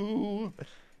 Muleshoe.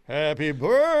 Happy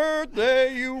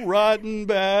birthday, you rotten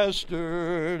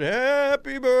bastard.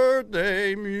 Happy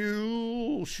birthday,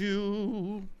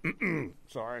 Muleshoe.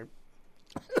 Sorry.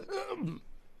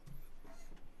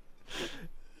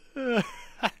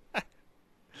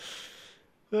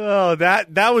 Oh,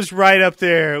 that was right up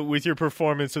there with your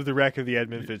performance of the wreck of the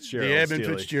Edmund Fitzgerald. The Edmund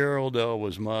Steely. Fitzgerald, though,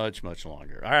 was much, much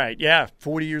longer. All right, yeah,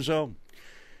 40 years old.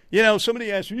 You know, somebody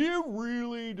asked me, you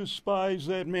really despise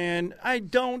that man? I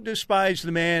don't despise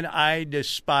the man. I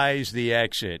despise the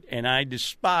exit. And I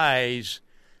despise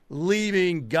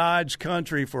leaving God's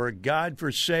country for a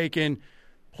godforsaken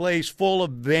place full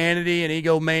of vanity and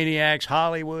egomaniacs,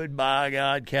 Hollywood, by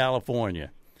God,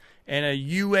 California. And a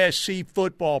USC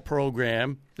football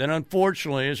program that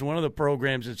unfortunately is one of the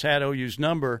programs that's had OU's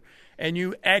number, and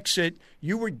you exit,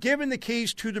 you were given the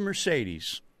keys to the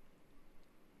Mercedes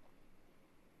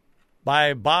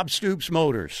by Bob Stoops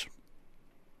Motors,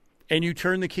 and you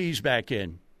turn the keys back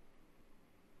in.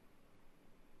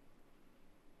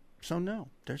 So no,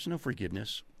 there's no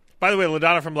forgiveness. By the way,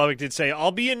 LaDonna from Lubbock did say,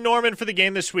 I'll be in Norman for the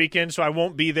game this weekend, so I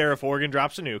won't be there if Oregon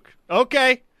drops a nuke.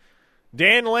 Okay.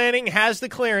 Dan Lanning has the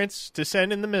clearance to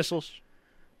send in the missiles.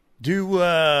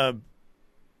 What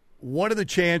are the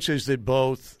chances that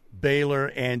both Baylor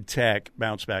and Tech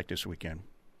bounce back this weekend?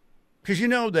 Because you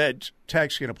know that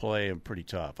Tech's going to play them pretty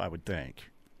tough, I would think.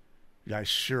 I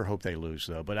sure hope they lose,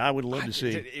 though, but I would love to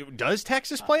see. Does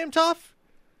Texas play them tough?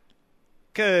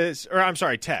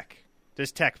 Tech.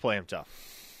 Does Tech play them tough?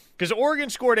 Because Oregon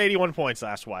scored 81 points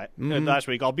last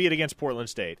week, albeit against Portland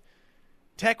State.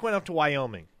 Tech went up to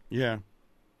Wyoming. Yeah.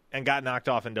 And got knocked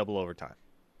off in double overtime.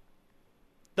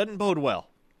 Doesn't bode well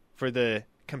for the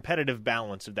competitive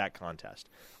balance of that contest.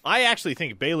 I actually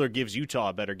think Baylor gives Utah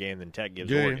a better game than Tech gives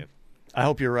Oregon. I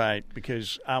hope you're right,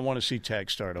 because I want to see Tech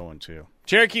start 0-2.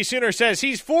 Cherokee Sooner says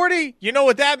he's 40. You know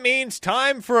what that means?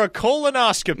 Time for a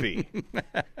colonoscopy.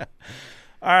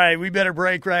 All right, we better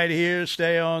break right here.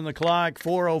 Stay on the clock.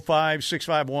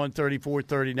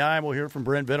 405-651-3439. We'll hear from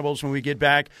Brent Venables when we get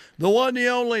back. The one, the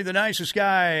only, the nicest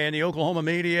guy in the Oklahoma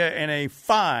media, and a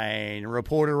fine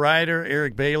reporter-writer,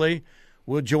 Eric Bailey,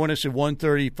 will join us at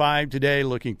 1:35 today.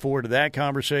 Looking forward to that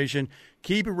conversation.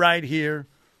 Keep it right here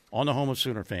on the home of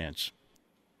Sooner fans.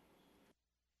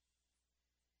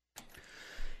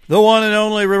 The one and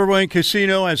only Riverwind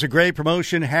Casino has a great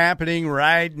promotion happening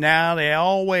right now. They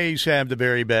always have the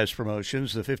very best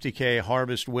promotions. The 50K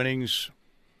Harvest Winnings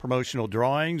promotional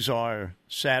drawings are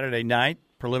Saturday night.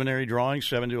 Preliminary drawings,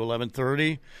 7 to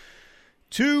 11:30.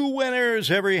 2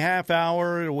 winners every half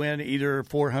hour to win either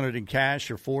 $400 in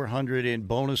cash or $400 in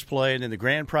bonus play. And then the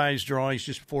grand prize drawings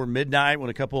just before midnight, when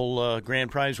a couple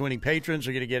grand prize winning patrons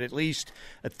are going to get at least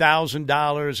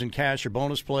 $1,000 in cash or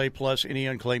bonus play, plus any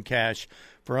unclaimed cash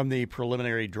from the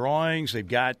preliminary drawings. They've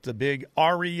got the big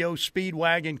REO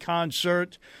Speedwagon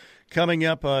concert coming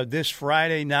up this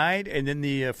Friday night. And then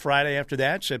the Friday after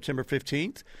that, September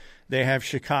 15th, they have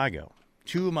Chicago.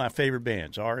 2 of my favorite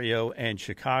bands, REO and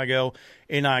Chicago.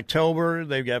 In October,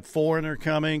 they've got Foreigner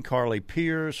coming, Carly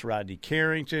Pierce, Rodney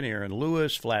Carrington, Aaron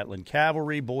Lewis, Flatland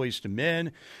Cavalry, Boys to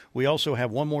Men. We also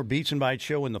have one more Beats and Bites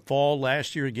show in the fall.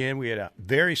 Last year, again, we had a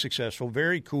very successful,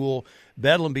 very cool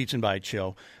Bedlam Beats and Bites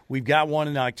show. We've got one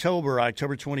in October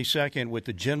 22nd, with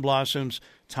the Gin Blossoms,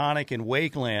 Tonic, and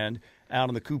Wakeland out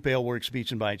on the Coupe Ale Works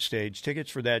Beats and Bites stage. Tickets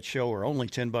for that show are only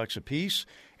 $10 a piece.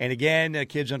 And again,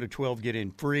 kids under 12 get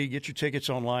in free. Get your tickets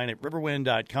online at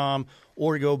riverwind.com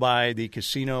or go by the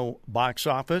casino box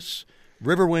office.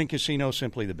 Riverwind Casino,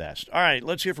 simply the best. All right,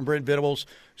 let's hear from Brent Venables.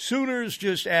 Sooners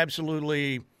just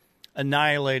absolutely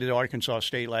annihilated Arkansas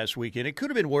State last weekend. It could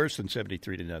have been worse than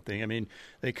 73-0. I mean,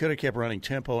 they could have kept running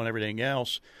tempo and everything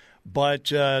else. But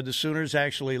the Sooners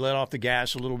actually let off the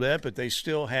gas a little bit, but they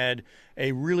still had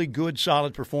a really good,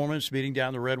 solid performance, beating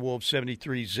down the Red Wolves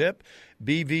 73-zip.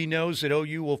 BV knows that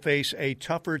OU will face a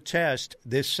tougher test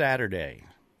this Saturday.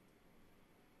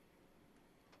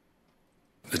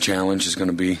 The challenge is going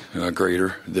to be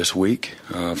greater this week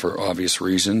for obvious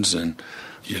reasons, and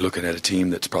you're looking at a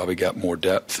team that's probably got more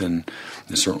depth and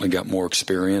certainly got more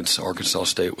experience. Arkansas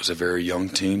State was a very young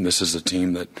team. This is a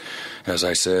team that, as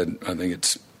I said, I think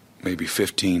it's maybe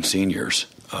 15 seniors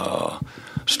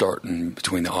starting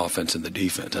between the offense and the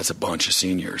defense. That's a bunch of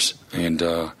seniors. And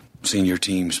senior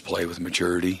teams play with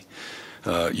maturity.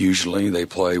 Usually they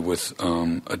play with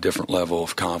a different level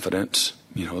of confidence.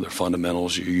 You know, their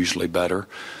fundamentals are usually better.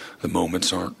 The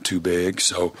moments aren't too big.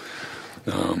 So,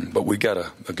 but we got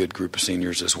a good group of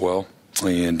seniors as well.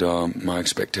 And my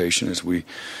expectation is we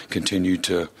continue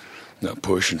to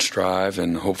push and strive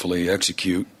and hopefully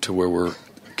execute to where we're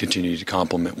continue to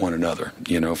complement one another.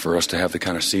 You know, for us to have the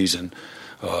kind of season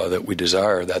that we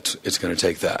desire, it's going to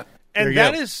take that. And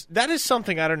that is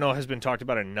something I don't know has been talked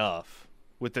about enough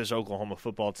with this Oklahoma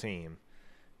football team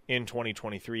in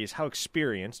 2023 is how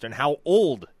experienced and how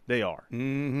old they are.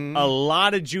 Mm-hmm. A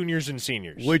lot of juniors and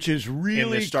seniors, which is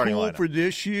really cool lineup for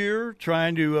this year,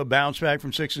 trying to bounce back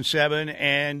from 6 and 7,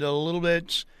 and a little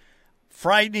bit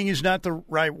frightening is not the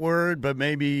right word, but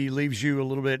maybe leaves you a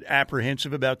little bit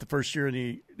apprehensive about the first year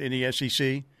in the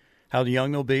SEC, how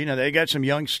young they'll be. Now they got some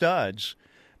young studs,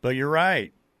 but you're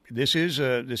right. This is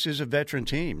a veteran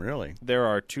team, really. There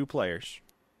are 2 players.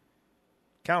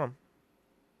 Count them.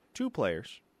 2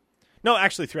 players. No,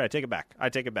 actually 3. I take it back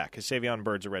because Savion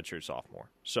Bird's a redshirt sophomore.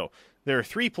 So there are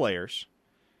 3 players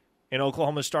in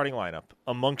Oklahoma's starting lineup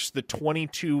amongst the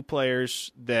 22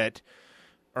 players that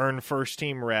earned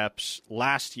first-team reps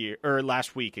last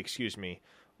week,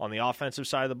 on the offensive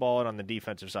side of the ball and on the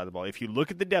defensive side of the ball. If you look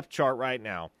at the depth chart right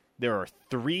now, there are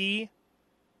 3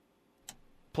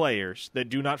 players that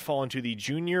do not fall into the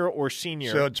junior or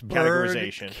senior so it's Bird,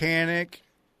 categorization. Canick,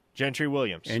 Gentry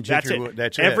Williams. And That's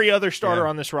it. Every other starter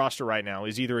on this roster right now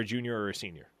is either a junior or a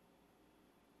senior.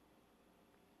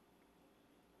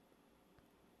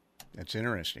 That's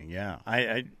interesting, yeah.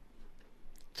 I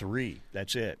 3,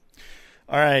 that's it.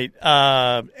 All right.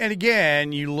 And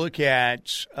again, you look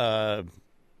at,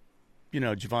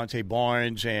 Javante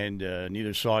Barnes and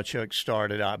neither Sawchuk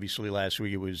started. Obviously, last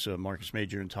week it was Marcus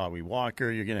Major and Tawi Walker.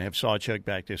 You're going to have Sawchuk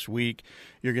back this week.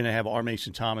 You're going to have R.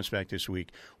 Mason Thomas back this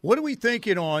week. What are we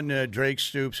thinking on Drake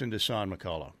Stoops and Desan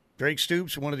McCullough? Drake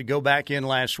Stoops wanted to go back in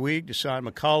last week. Desan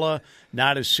McCullough,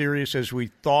 not as serious as we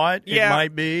thought it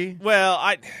might be. Well,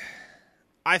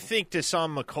 I think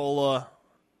Desan McCullough,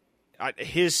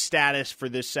 his status for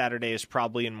this Saturday is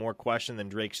probably in more question than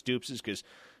Drake Stoops' because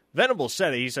Venables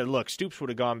said it. He said, look, Stoops would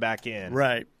have gone back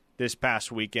in this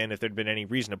past weekend if there'd been any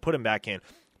reason to put him back in.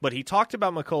 But he talked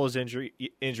about McCullough's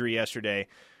injury yesterday,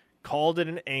 called it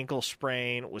an ankle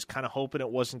sprain, was kind of hoping it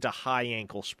wasn't a high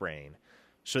ankle sprain.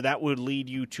 So that would lead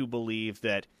you to believe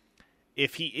that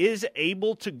if he is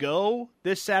able to go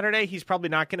this Saturday, he's probably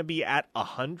not going to be at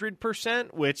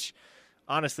 100%, which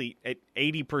honestly, at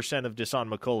 80% of Desan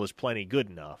McCullough is plenty good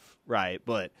enough, right?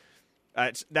 But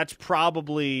that's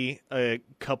probably a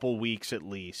couple weeks at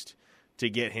least to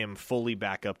get him fully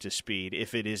back up to speed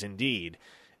if it is indeed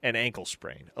an ankle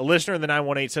sprain. A listener in the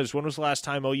 918 says, when was the last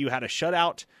time OU had a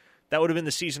shutout? That would have been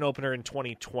the season opener in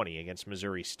 2020 against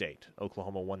Missouri State.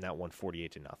 Oklahoma won that one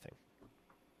 48-0.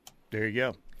 There you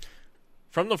go.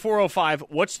 From the 405,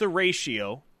 what's the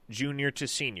ratio junior to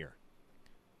senior?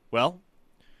 Well,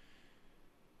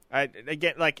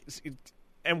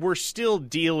 and we're still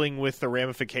dealing with the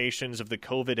ramifications of the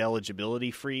COVID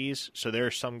eligibility freeze. So there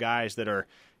are some guys that are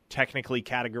technically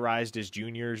categorized as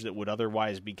juniors that would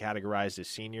otherwise be categorized as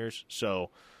seniors.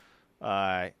 So,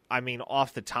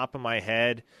 off the top of my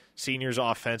head, seniors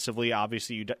offensively,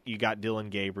 obviously you got Dylan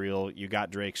Gabriel, you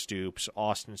got Drake Stoops,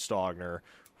 Austin Stogner,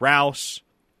 Rouse,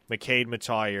 McCade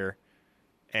Matire,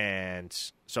 and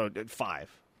so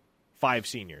 5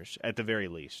 seniors at the very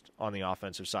least on the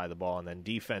offensive side of the ball. And then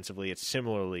defensively, it's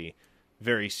similarly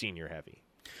very senior heavy.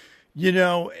 You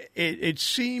know, it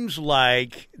seems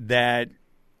like that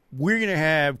we're going to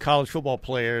have college football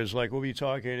players like we'll be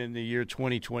talking in the year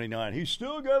 2029. He's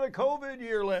still got a COVID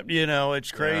year left. You know,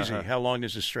 it's crazy. How long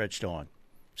this is stretched on.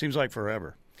 Seems like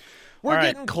forever. We're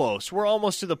getting close. We're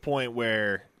almost to the point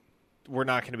where we're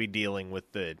not going to be dealing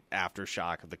with the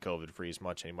aftershock of the COVID freeze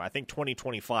much anymore. I think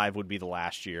 2025 would be the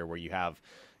last year where you have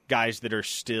guys that are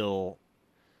still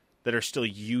that are still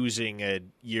using a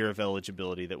year of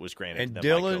eligibility that was granted And to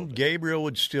them by Dylan COVID. Gabriel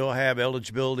would still have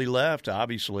eligibility left,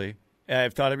 obviously. I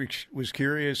thought it was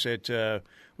curious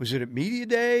was it at Media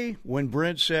Day when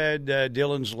Brent said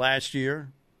Dylan's last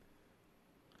year?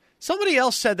 Somebody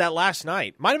else said that last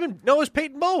night. Might have been, no, it was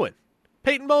Peyton Bowen.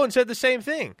 Peyton Bowen said the same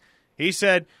thing. He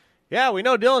said, yeah, we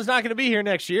know Dylan's not going to be here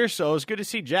next year, so it's good to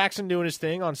see Jackson doing his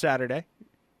thing on Saturday.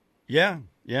 Yeah.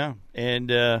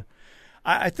 And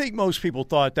I think most people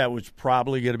thought that was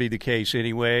probably going to be the case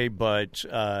anyway, but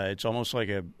it's almost like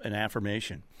an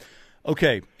affirmation.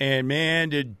 Okay, and man,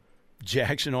 did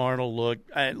Jackson Arnold look.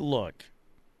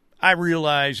 I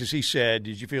realize, as he said,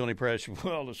 did you feel any pressure?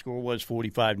 Well, the score was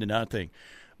 45-0.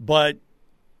 But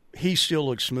he still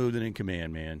looked smooth and in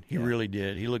command, man. He really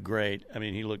did. He looked great. I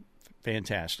mean, he looked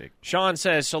fantastic. Sean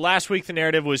says, so last week the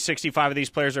narrative was 65 of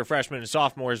these players are freshmen and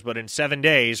sophomores, but in 7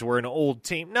 days we're an old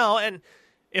team. No, and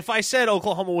if I said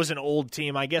Oklahoma was an old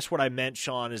team, I guess what I meant,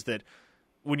 Sean, is that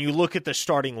when you look at the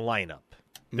starting lineup,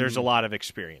 there's a lot of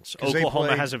experience.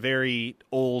 Oklahoma has a very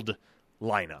old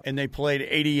lineup. And they played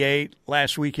 88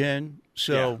 last weekend,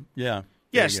 so, yeah.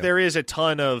 Yes, there is a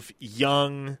ton of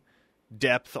young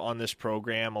depth on this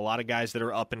program, a lot of guys that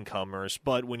are up-and-comers,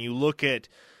 but when you look at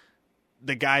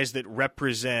the guys that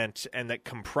represent and that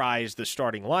comprise the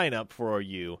starting lineup for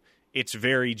OU, it's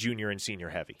very junior and senior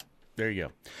heavy. There you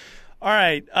go. All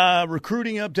right,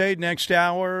 recruiting update next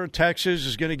hour. Texas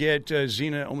is going to get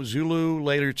Zena Omazulu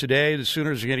later today. The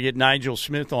Sooners are going to get Nigel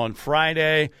Smith on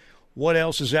Friday. What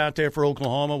else is out there for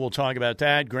Oklahoma? We'll talk about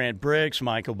that. Grant Bricks,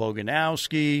 Michael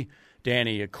Boganowski,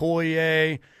 Danny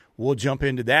Okoye. We'll jump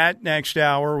into that next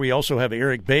hour. We also have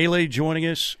Eric Bailey joining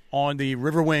us on the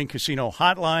Riverwind Casino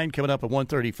Hotline coming up at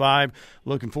 1:35.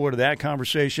 Looking forward to that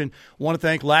conversation. Want to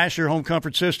thank Lasher Home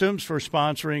Comfort Systems for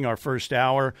sponsoring our first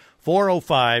hour,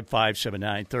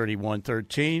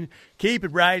 405-579-3113. Keep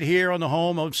it right here on the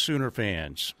home of Sooner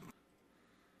fans.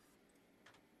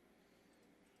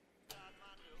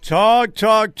 Talk.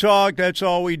 That's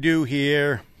all we do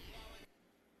here.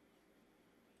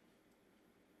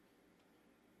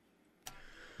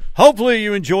 Hopefully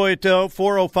you enjoy it, though.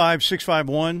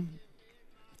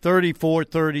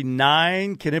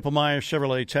 405-651-3439, Knippelmeyer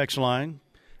Chevrolet text line.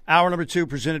 Hour number 2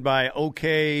 presented by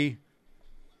OK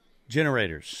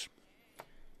Generators.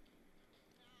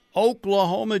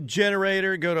 Oklahoma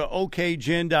Generator. Go to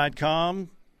okgen.com.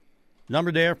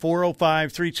 Number there,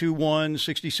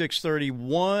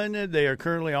 405-321-6631. They are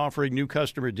currently offering new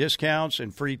customer discounts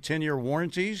and free 10-year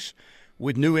warranties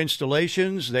with new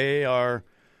installations. They are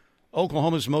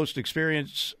Oklahoma's most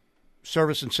experienced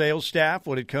service and sales staff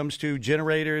when it comes to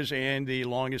generators and the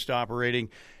longest operating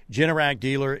Generac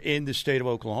dealer in the state of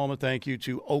Oklahoma. Thank you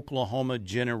to Oklahoma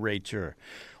Generator.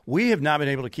 We have not been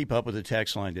able to keep up with the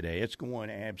text line today. It's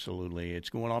going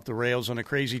off the rails on a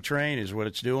crazy train is what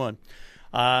it's doing.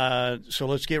 So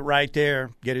let's get right there,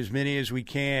 get as many as we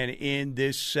can in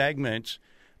this segment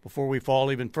before we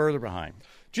fall even further behind.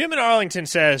 Jim in Arlington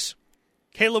says,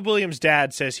 Caleb Williams'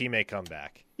 dad says he may come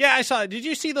back. Yeah, I saw it. Did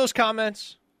you see those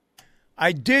comments?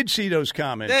 I did see those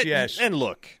comments, yes. And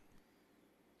look,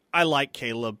 I like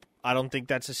Caleb. I don't think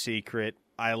that's a secret.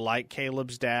 I like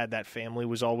Caleb's dad. That family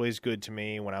was always good to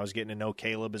me when I was getting to know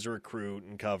Caleb as a recruit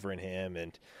and covering him.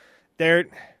 And they're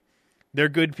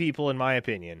good people, in my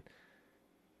opinion.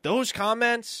 Those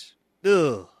comments,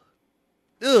 did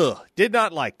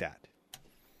not like that.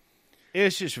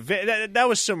 It's just that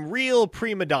was some real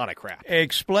prima donna crap.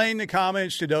 Explain the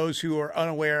comments to those who are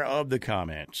unaware of the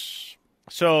comments.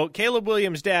 So Caleb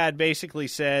Williams' dad basically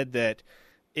said that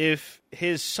if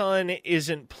his son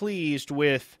isn't pleased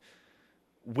with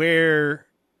where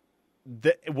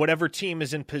whatever team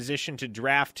is in position to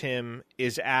draft him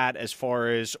is at as far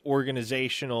as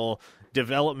organizational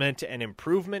development and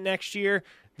improvement next year,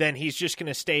 then he's just going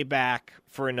to stay back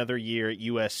for another year at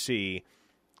USC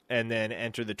and then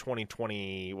enter the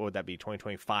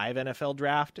 2025 NFL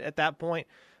draft at that point.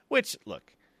 Which,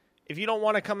 look, if you don't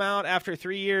want to come out after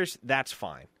 3 years, that's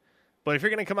fine. But if you're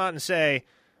going to come out and say,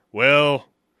 well,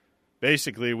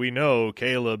 basically we know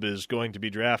Caleb is going to be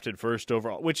drafted first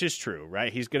overall, which is true,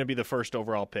 right? He's going to be the first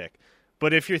overall pick.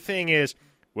 But if your thing is,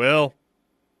 well,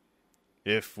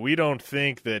 if we don't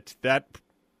think that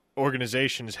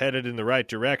organization is headed in the right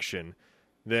direction,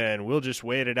 then we'll just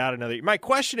wait it out another year. My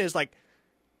question is,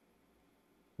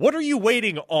 what are you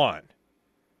waiting on?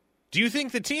 Do you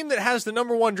think the team that has the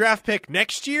number 1 draft pick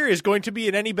next year is going to be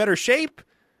in any better shape?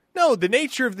 No, the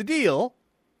nature of the deal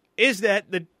is that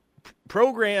the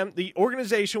program, the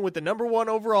organization with the number 1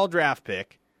 overall draft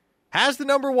pick, has the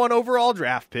number 1 overall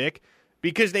draft pick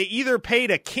because they either paid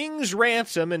a king's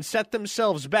ransom and set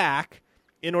themselves back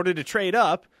in order to trade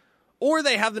up, or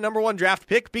they have the number 1 draft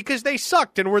pick because they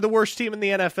sucked and were the worst team in the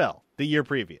NFL the year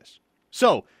previous.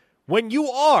 So when you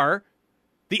are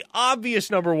the obvious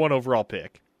number 1 overall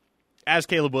pick, as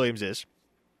Caleb Williams is,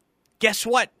 guess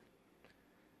what?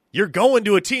 You're going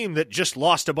to a team that just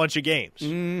lost a bunch of games.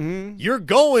 Mm-hmm. You're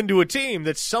going to a team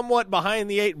that's somewhat behind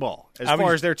the 8 ball as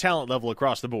far as their talent level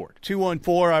across the board.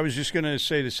 214, I was just going to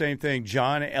say the same thing.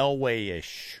 John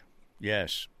Elway-ish.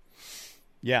 Yes.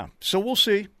 Yeah. So we'll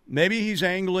see. Maybe he's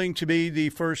angling to be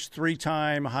the first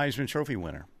 3-time Heisman Trophy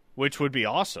winner. Which would be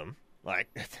awesome.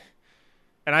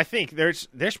 And I think there's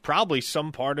probably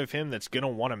some part of him that's going to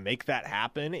want to make that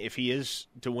happen if he is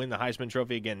to win the Heisman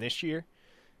Trophy again this year.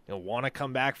 He'll want to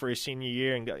come back for his senior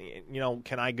year and go,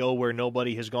 can I go where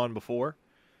nobody has gone before?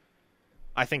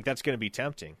 I think that's going to be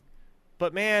tempting.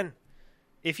 But, man,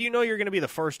 if you know you're going to be the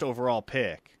first overall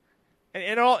pick, and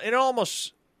it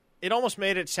almost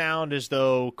made it sound as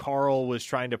though Carl was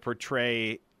trying to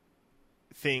portray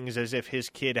things as if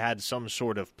his kid had some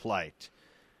sort of plight.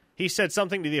 He said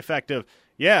something to the effect of,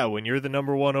 yeah, when you're the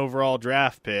number 1 overall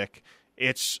draft pick,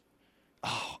 it's –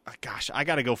 oh, gosh, I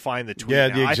got to go find the tweet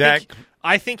now. The exact –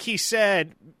 I think he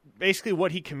said basically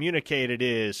what he communicated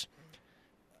is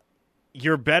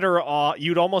you're better off –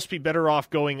 you'd almost be better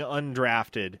off going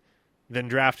undrafted than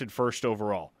drafted first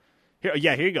overall. Here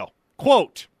you go.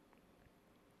 Quote,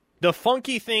 the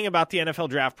funky thing about the NFL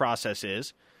draft process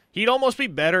is he'd almost be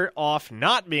better off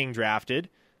not being drafted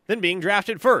than being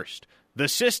drafted first. The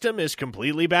system is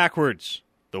completely backwards.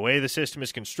 The way the system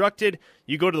is constructed,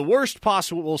 you go to the worst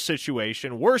possible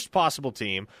situation, worst possible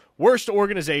team, worst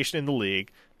organization in the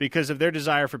league because of their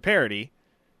desire for parity,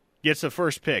 gets the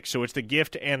first pick. So it's the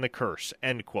gift and the curse,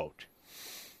 end quote.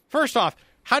 First off,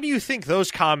 how do you think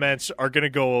those comments are going to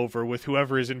go over with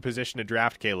whoever is in position to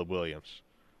draft Caleb Williams?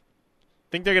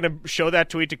 Think they're going to show that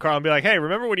tweet to Carl and be like, hey,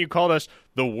 remember when you called us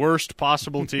the worst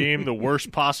possible team, the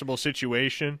worst possible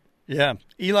situation? Yeah.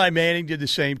 Eli Manning did the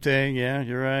same thing. Yeah,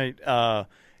 you're right.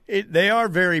 They are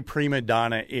very prima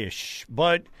donna-ish.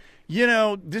 But,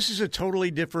 this is a totally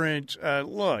different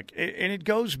look. And it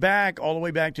goes back all the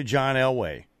way back to John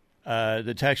Elway.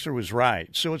 The texter was right.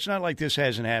 So it's not like this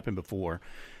hasn't happened before.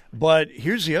 But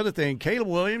here's the other thing. Caleb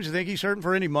Williams, you think he's hurting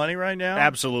for any money right now?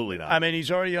 Absolutely not. I mean, he's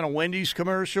already on a Wendy's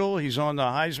commercial. He's on the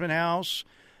Heisman House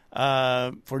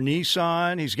for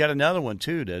Nissan. He's got another one,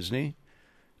 too, doesn't he?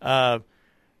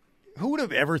 Who would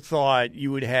have ever thought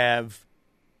you would have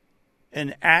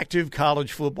an active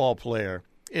college football player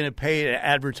in a paid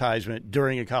advertisement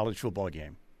during a college football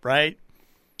game, right?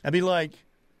 I mean, like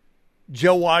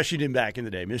Joe Washington back in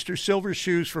the day, Mr. Silver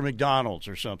Shoes for McDonald's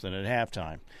or something at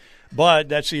halftime. But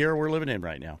that's the era we're living in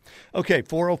right now. Okay,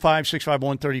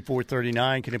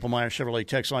 405-651-3439, Knippelmeyer Chevrolet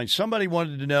text line. Somebody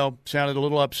wanted to know, sounded a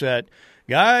little upset.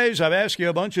 Guys, I've asked you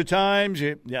a bunch of times.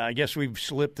 Yeah, I guess we've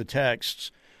slipped the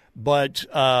texts. But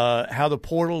how the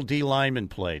portal D lineman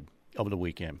played over the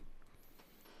weekend.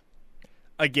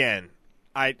 Again,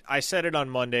 I said it on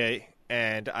Monday,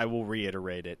 and I will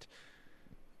reiterate it.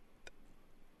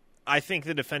 I think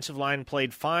the defensive line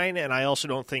played fine, and I also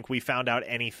don't think we found out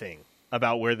anything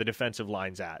about where the defensive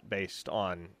line's at based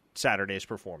on Saturday's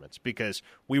performance, because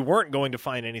we weren't going to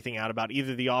find anything out about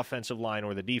either the offensive line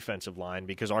or the defensive line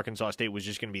because Arkansas State was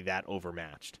just going to be that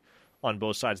overmatched on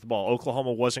both sides of the ball.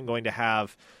 Oklahoma wasn't going to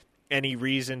have any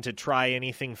reason to try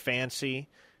anything fancy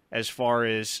as far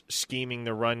as scheming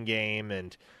the run game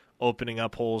and opening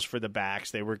up holes for the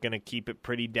backs. They were going to keep it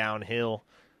pretty downhill,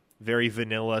 very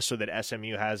vanilla, so that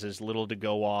SMU has as little to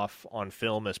go off on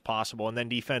film as possible. And then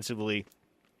defensively,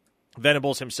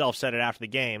 Venables himself said it after the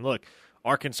game. Look,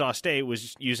 Arkansas State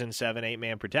was using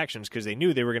 7-8-man protections because they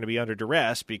knew they were going to be under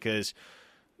duress, because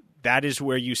that is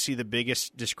where you see the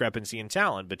biggest discrepancy in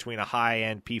talent between a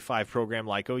high-end P5 program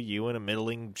like OU and a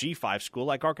middling G5 school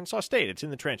like Arkansas State. It's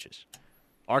in the trenches.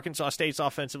 Arkansas State's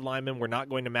offensive linemen were not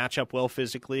going to match up well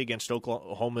physically against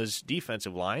Oklahoma's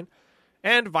defensive line,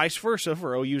 and vice versa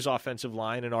for OU's offensive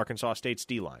line and Arkansas State's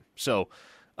D-line. So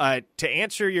to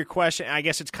answer your question, I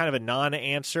guess it's kind of a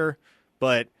non-answer,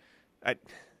 but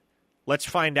let's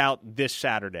find out this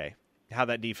Saturday how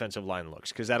that defensive line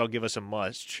looks, because that'll give us a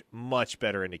much, much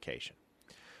better indication.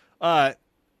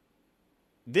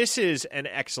 This is an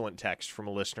excellent text from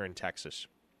a listener in Texas.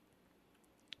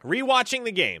 Rewatching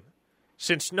the game,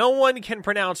 since no one can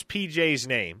pronounce PJ's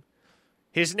name,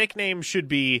 his nickname should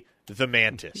be the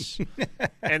Mantis.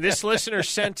 And this listener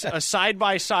sent a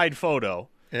side-by-side photo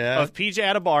of PJ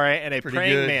Adebawore and a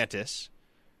praying mantis.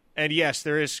 And yes,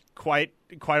 there is quite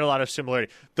a lot of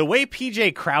similarity. The way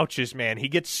PJ crouches, man, he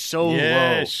gets so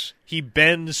low. He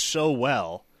bends so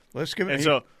well. Let's give And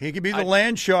him. He could be the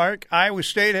land shark. Iowa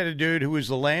State had a dude who was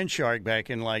the land shark back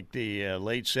in like the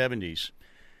late 70s.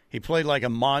 He played like a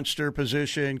monster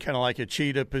position, kind of like a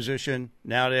cheetah position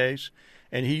nowadays,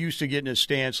 and he used to get in his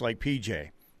stance like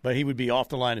PJ, but he would be off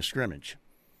the line of scrimmage.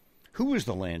 Who was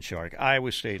the land shark?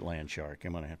 Iowa State land shark.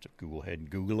 I'm going to have to go ahead and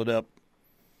Google it up.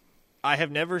 I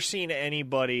have never seen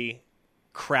anybody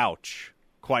crouch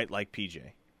quite like PJ.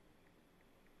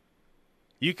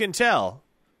 You can tell,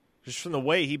 just from the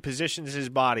way he positions his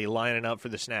body lining up for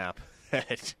the snap,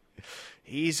 that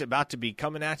he's about to be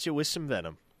coming at you with some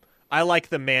venom. I like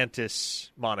the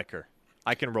Mantis moniker.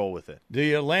 I can roll with it.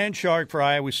 The land shark for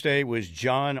Iowa State was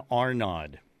John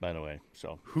Arnaud, by the way.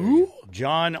 So who?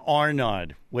 John Arnaud,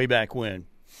 way back when.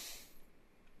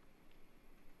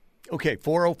 Okay,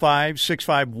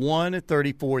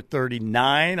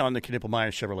 405-651-3439 on the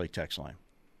Knippelmeyer Chevrolet text line.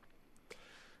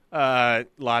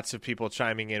 Lots of people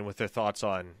chiming in with their thoughts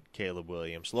on Caleb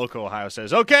Williams. Local Ohio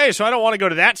says, okay, so I don't want to go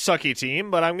to that sucky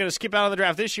team, but I'm going to skip out on the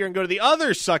draft this year and go to the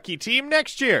other sucky team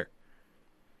next year.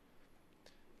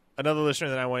 Another listener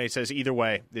that I want to says, either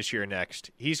way, this year or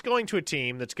next. He's going to a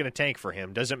team that's going to tank for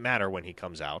him. Doesn't matter when he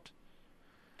comes out.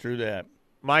 True that.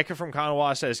 Micah from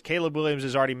Kanawha says, Caleb Williams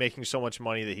is already making so much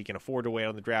money that he can afford to wait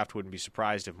on the draft. Wouldn't be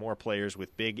surprised if more players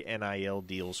with big NIL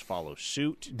deals follow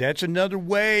suit. That's another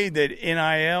way that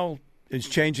NIL is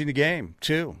changing the game,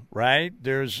 too, right?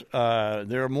 There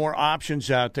are more options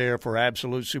out there for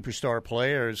absolute superstar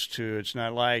players. It's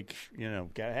not like,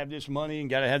 got to have this money and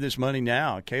got to have this money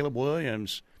now. Caleb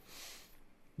Williams,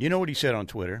 you know what he said on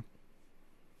Twitter?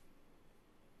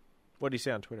 What did he say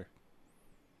on Twitter?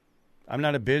 I'm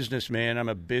not a businessman. I'm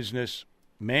a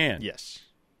businessman. Yes.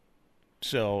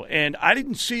 So, and I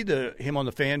didn't see him on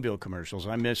the Fanville commercials.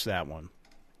 I missed that one.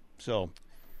 So,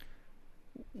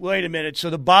 wait a minute. So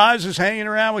the Boz is hanging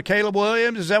around with Caleb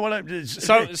Williams? Is that what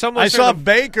I saw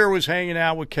Baker was hanging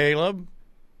out with Caleb.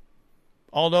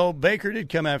 Although Baker did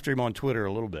come after him on Twitter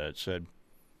a little bit. Said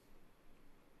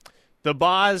the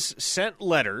Boz sent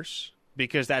letters,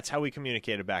 because that's how we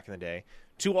communicated back in the day,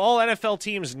 to all NFL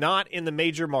teams not in the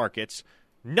major markets,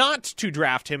 not to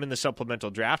draft him in the supplemental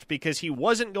draft because he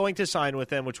wasn't going to sign with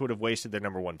them, which would have wasted their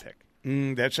number one pick.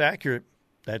 That's accurate.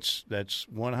 That's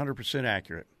 100%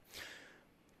 accurate.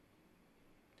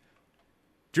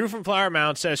 Drew from Flower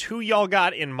Mound says, who y'all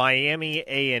got in Miami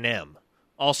A&M?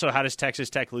 Also, how does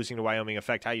Texas Tech losing to Wyoming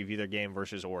affect how you view their game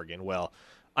versus Oregon? Well,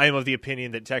 I am of the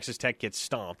opinion that Texas Tech gets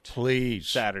stomped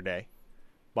Saturday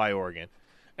by Oregon.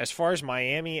 As far as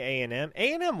Miami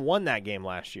A&M won that game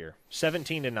last year,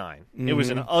 17-9. Mm-hmm. It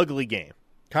was an ugly game.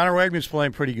 Connor Wegman's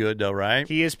playing pretty good, though, right?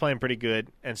 He is playing pretty good,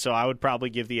 and so I would probably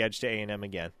give the edge to A&M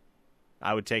again.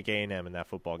 I would take A&M in that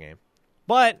football game.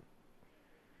 But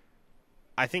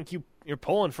I think you're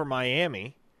pulling for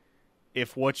Miami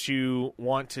if what you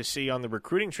want to see on the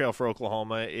recruiting trail for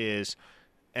Oklahoma is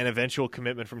an eventual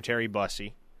commitment from Terry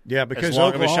Bussey. Yeah, because as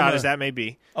long of a shot as that may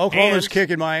be. Oklahoma's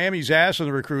kicking Miami's ass on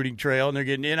the recruiting trail, and they're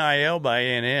getting NIL by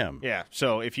A&M. Yeah,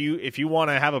 so if you want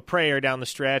to have a prayer down the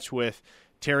stretch with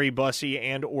Terry Bussey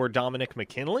and or Dominic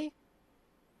McKinley, it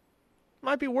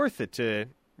might be worth it to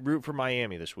root for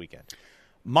Miami this weekend.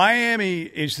 Miami,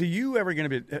 is the U ever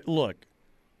going to be – look,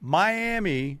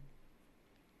 Miami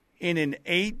in an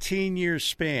 18-year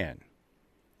span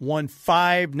won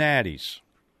 5 natties.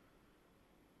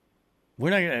 We're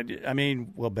not going to – I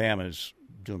mean, well, Bama's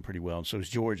doing pretty well, and so is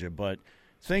Georgia. But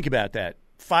think about that.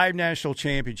 5 national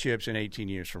championships in 18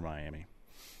 years for Miami.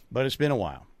 But it's been a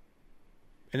while.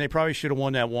 And they probably should have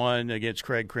won that one against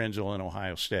Craig Krenzel in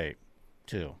Ohio State,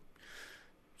 too.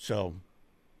 So,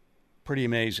 pretty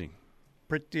amazing.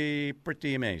 Pretty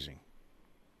amazing.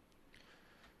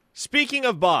 Speaking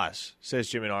of Boz, says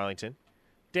Jim in Arlington,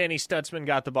 Danny Stutzman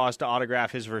got the boss to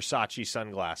autograph his Versace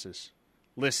sunglasses.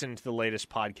 Listen to the latest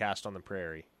podcast on the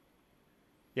prairie.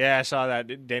 Yeah, I saw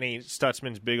that. Danny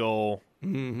Stutzman's big old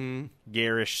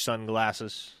garish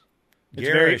sunglasses. It's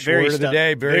garish, very word of the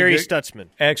day. Very Stutzman.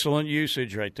 Excellent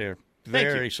usage right there.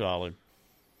 Very solid.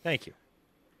 Thank you.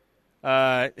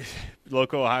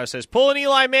 Loco Ohio says, pull an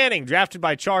Eli Manning, drafted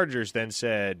by Chargers, then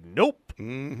said, nope.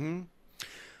 Mm-hmm.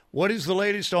 What is the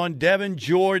latest on Devin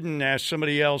Jordan? Asked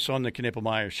somebody else on the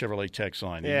Knippelmeyer Chevrolet text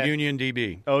line. Yeah. Union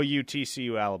DB. OU,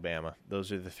 TCU, Alabama.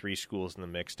 Those are the 3 schools in the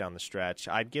mix down the stretch.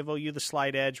 I'd give OU the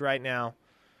slight edge right now,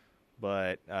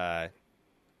 but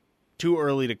too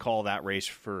early to call that race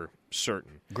for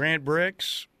certain. Grant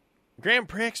Bricks,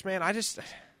 man, I don't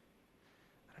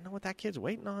know what that kid's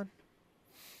waiting on.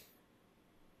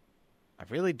 I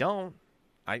really don't.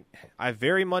 I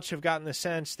very much have gotten the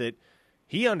sense that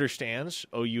he understands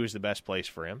OU is the best place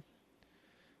for him.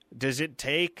 Does it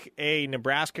take a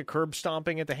Nebraska curb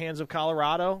stomping at the hands of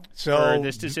Colorado so for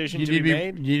this decision to be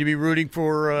made? You need to be rooting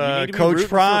for Coach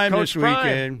Prime this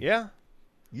weekend. Yeah.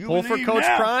 Pull for Coach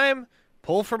Prime.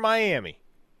 Pull for Miami.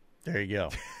 There you go.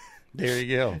 There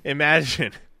you go.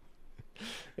 Imagine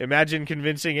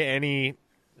convincing any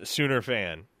Sooner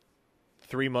fan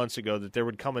 3 months ago that there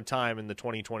would come a time in the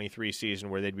 2023 season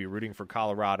where they'd be rooting for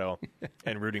Colorado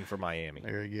and rooting for Miami.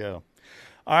 There you go.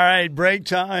 All right, break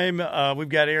time. We've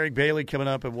got Eric Bailey coming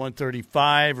up at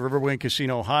 1:35, Riverwind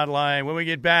Casino Hotline. When we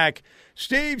get back,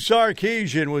 Steve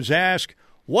Sarkisian was asked,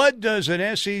 what does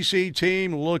an SEC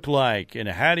team look like, and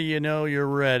how do you know you're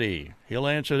ready? He'll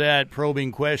answer that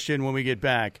probing question when we get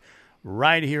back,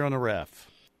 right here on the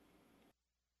Ref.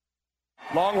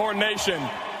 Longhorn Nation,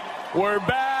 we're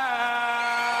back.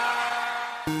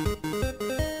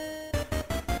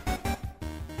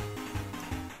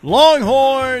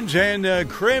 Longhorns and the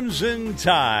Crimson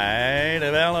Tide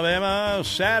of Alabama,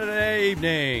 Saturday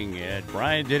evening at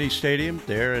Bryant-Denny Stadium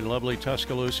there in lovely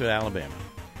Tuscaloosa, Alabama.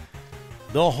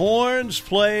 The Horns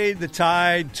played the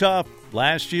Tide tough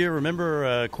last year.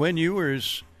 Remember, Quinn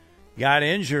Ewers got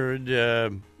injured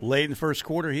late in the first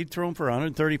quarter. He'd thrown for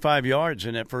 135 yards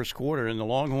in that first quarter, and the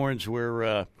Longhorns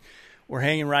were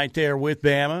hanging right there with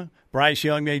Bama. Bryce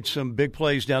Young made some big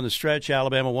plays down the stretch.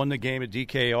 Alabama won the game at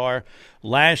DKR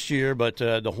last year, but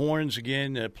the Horns,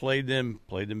 again, played them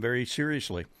very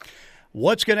seriously.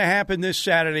 What's going to happen this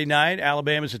Saturday night?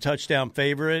 Alabama's a touchdown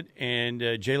favorite, and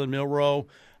Jalen Milroe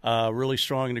really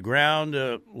strong in the ground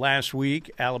last week.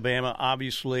 Alabama,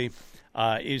 obviously,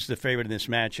 is the favorite in this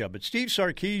matchup. But Steve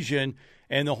Sarkisian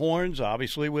and the Horns,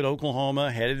 obviously, with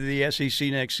Oklahoma, headed to the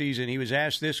SEC next season. He was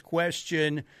asked this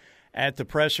question at the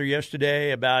presser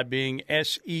yesterday about being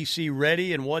SEC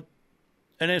ready and what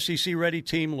an SEC ready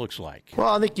team looks like.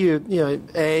 Well, I think you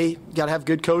got to have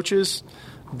good coaches.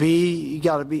 B, you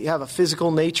got to have a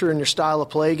physical nature in your style of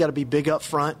play. You got to be big up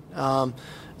front. And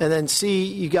then C,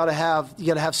 you got to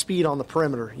have speed on the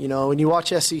perimeter. You know, when you watch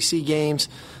SEC games,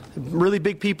 really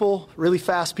big people, really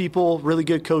fast people, really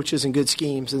good coaches and good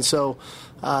schemes. And so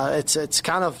it's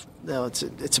kind of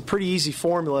it's a pretty easy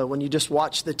formula when you just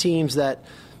watch the teams that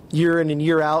year in and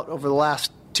year out over the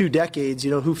last 2 decades,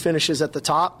 who finishes at the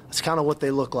top. That's kind of what they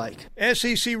look like.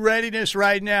 SEC readiness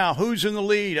right now. Who's in the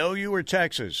lead, OU or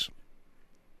Texas?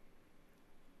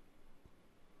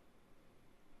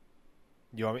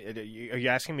 Are you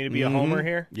asking me to be a homer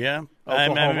here? Yeah.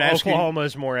 Oklahoma, I'm asking, Oklahoma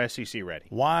is more SEC ready.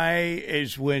 Why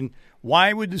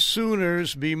would the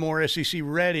Sooners be more SEC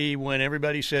ready when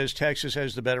everybody says Texas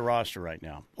has the better roster right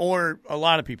now? Or a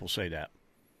lot of people say that.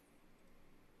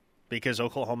 Because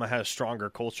Oklahoma has stronger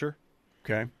culture.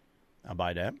 Okay. I'll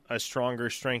buy that. A stronger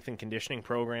strength and conditioning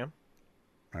program.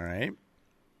 All right.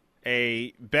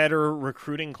 A better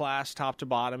recruiting class top to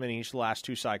bottom in each of the last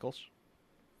 2 cycles.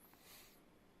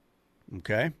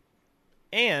 Okay.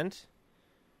 And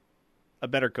a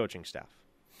better coaching staff.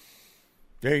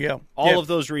 There you go. All of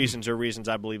those reasons are reasons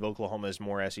I believe Oklahoma is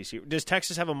more SEC. Does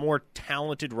Texas have a more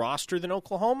talented roster than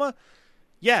Oklahoma?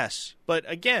 Yes. But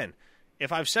again,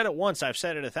 if I've said it once, I've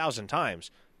said it 1,000 times.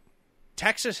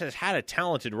 Texas has had a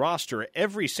talented roster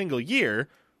every single year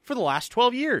for the last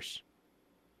 12 years.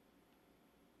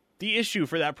 The issue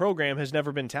for that program has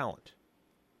never been talent.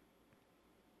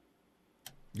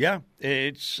 Yeah,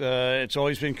 it's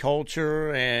always been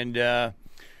culture and,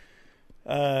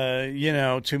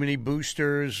 too many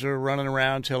boosters are running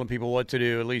around telling people what to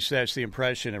do. At least that's the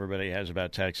impression everybody has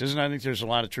about Texas, and I think there's a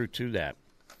lot of truth to that.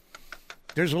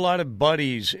 There's a lot of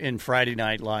buddies in Friday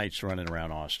Night Lights running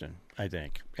around Austin, I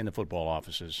think, in the football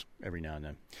offices every now and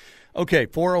then. Okay,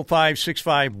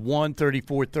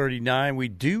 405-651-3439. We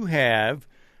do have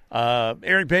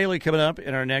Eric Bailey coming up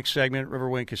in our next segment,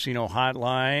 Riverwind Casino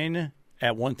Hotline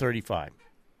at 1:35.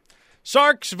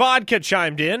 Sark's Vodka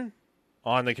chimed in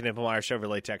on the Knippelmeyer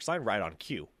Chevrolet text line, right on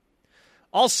cue.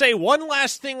 I'll say one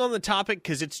last thing on the topic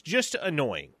because it's just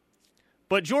annoying.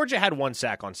 But Georgia had 1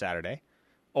 sack on Saturday.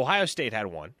 Ohio State had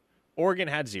 1. Oregon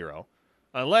had 0.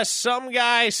 Unless some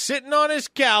guy sitting on his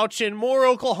couch in Moore,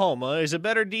 Oklahoma is a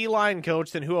better D-line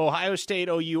coach than who Ohio State,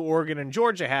 OU, Oregon, and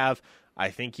Georgia have, I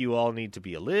think you all need to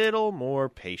be a little more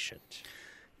patient.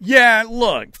 Yeah,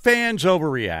 look, fans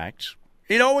overreact.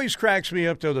 It always cracks me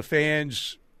up, though, the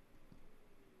fans,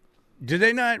 do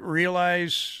they not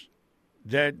realize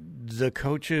that the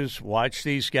coaches watch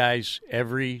these guys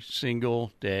every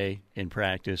single day in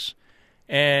practice?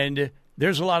 And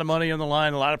there's a lot of money on the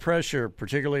line, a lot of pressure,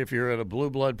 particularly if you're at a blue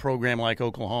blood program like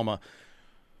Oklahoma.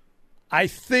 I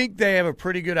think they have a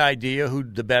pretty good idea who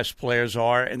the best players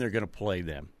are, and they're going to play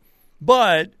them.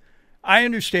 But I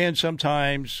understand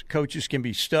sometimes coaches can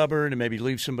be stubborn and maybe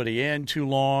leave somebody in too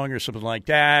long or something like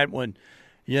that when,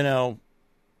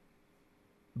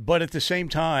 but at the same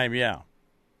time, yeah.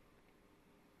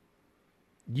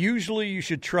 Usually you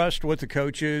should trust what the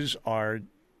coaches are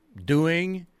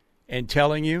doing and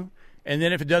telling you. And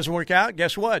then if it doesn't work out,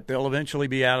 guess what? They'll eventually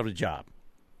be out of a job.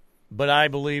 But I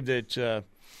believe that,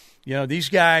 these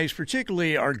guys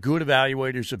particularly are good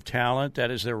evaluators of talent.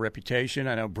 That is their reputation.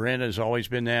 I know Brent has always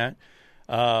been that.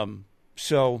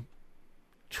 So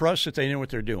trust that they know what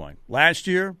they're doing. Last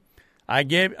year, I'll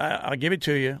give it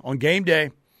to you. On game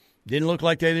day, didn't look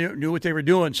like they knew what they were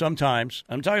doing sometimes.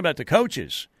 I'm talking about the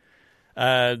coaches.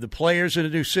 The players in the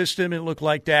new system, it looked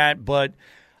like that. But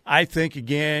I think,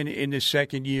 again, in the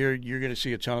second year, you're going to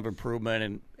see a ton of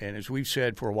improvement. And as we've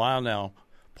said for a while now,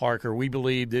 Parker, we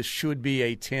believe this should be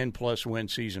a 10-plus win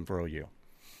season for OU.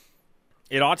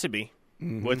 It ought to be,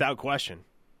 without question.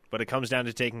 But it comes down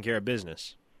to taking care of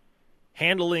business.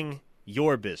 Handling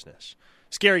your business.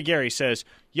 Scary Gary says,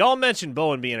 y'all mentioned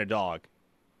Bowen being a dog.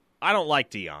 I don't like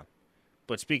Dion.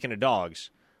 But speaking of dogs,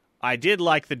 I did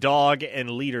like the dog and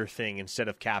leader thing instead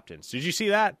of captains. Did you see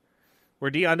that?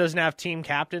 Where Dion doesn't have team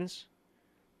captains?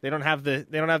 They don't have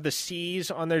the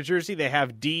C's on their jersey. They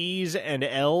have D's and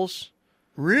L's.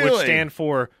 Really? Which stand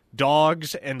for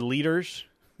dogs and leaders.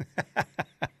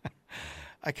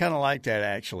 I kind of like that,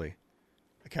 actually.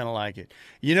 I kind of like it.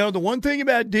 The one thing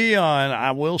about Dion,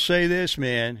 I will say this,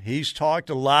 man. He's talked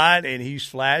a lot, and he's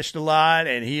flashed a lot,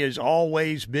 and he has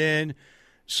always been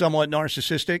somewhat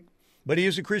narcissistic. But he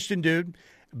is a Christian dude.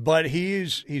 But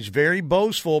he's very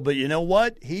boastful. But you know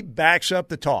what? He backs up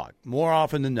the talk more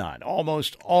often than not.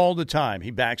 Almost all the time,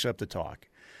 he backs up the talk.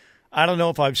 I don't know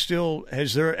if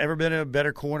has there ever been a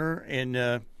better corner in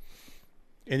the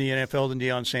NFL than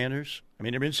Deion Sanders? I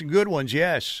mean, there have been some good ones,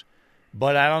 yes.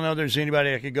 But I don't know if there's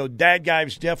anybody that could go, that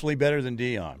guy's definitely better than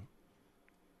Deion.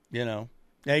 Now,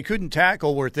 he couldn't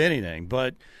tackle worth anything,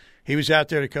 but he was out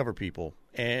there to cover people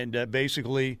and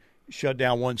basically shut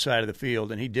down one side of the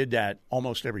field, and he did that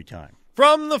almost every time.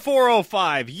 From the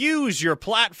 405, use your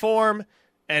platform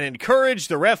and encourage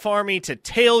the Ref Army to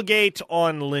tailgate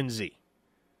on Lindsay.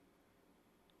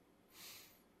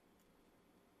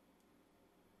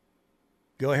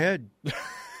 Go ahead.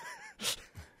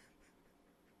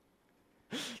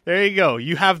 There you go.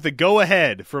 You have the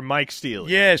go-ahead from Mike Steeley.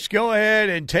 Yes, go ahead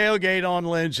and tailgate on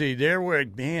Lindsay.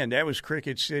 That was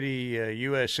Cricket City,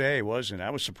 USA, wasn't it? I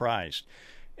was surprised.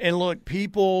 And look,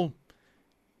 people,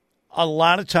 a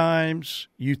lot of times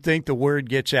you think the word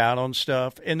gets out on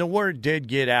stuff, and the word did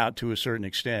get out to a certain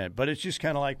extent. But it's just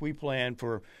kind of like we planned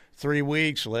for 3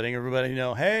 weeks, letting everybody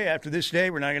know, hey, after this day,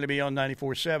 we're not going to be on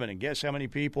 94.7. And guess how many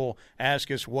people ask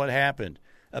us what happened?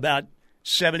 About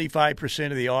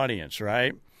 75% of the audience,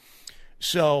 right?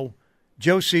 So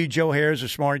Joe Hare's are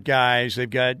smart guys. They've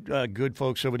got good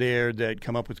folks over there that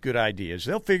come up with good ideas.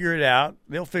 They'll figure it out.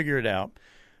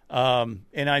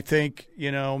 And I think,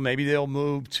 maybe they'll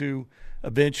move to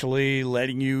eventually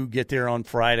letting you get there on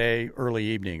Friday early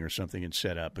evening or something and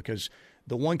set up. Because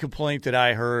the one complaint that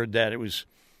I heard that it was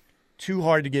too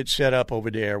hard to get set up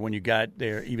over there when you got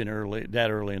there even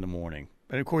that early in the morning.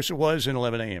 And, of course, it was an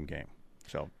 11 a.m. game.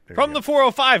 So from the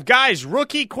 405, guys,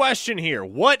 rookie question here.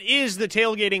 What is the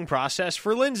tailgating process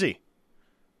for Lindsay?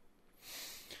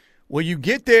 Well, you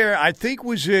get there, I think,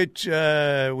 was it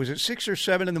 6 or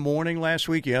 7 in the morning last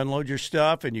week? You unload your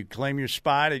stuff and you claim your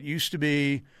spot. It used to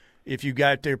be if you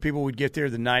got there, people would get there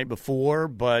the night before,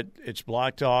 but it's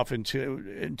blocked off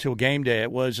until game day.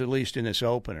 It was at least in this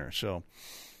opener. So,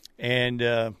 and,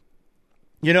 I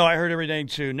heard everything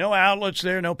too. No outlets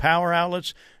there, no power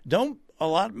outlets.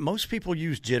 Most people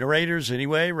use generators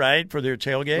anyway, right, for their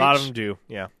tailgates? A lot of them do,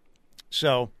 yeah.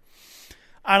 So,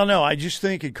 I don't know. I just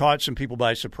think it caught some people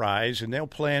by surprise, and they'll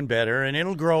plan better, and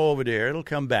it'll grow over there. It'll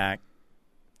come back.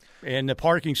 And the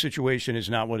parking situation is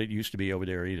not what it used to be over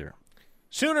there either.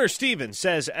 Sooner Steven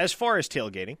says, as far as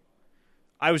tailgating,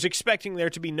 I was expecting there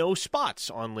to be no spots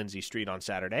on Lindsay Street on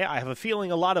Saturday. I have a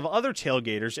feeling a lot of other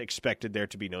tailgaters expected there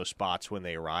to be no spots when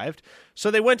they arrived.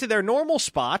 So they went to their normal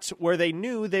spots where they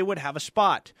knew they would have a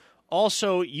spot.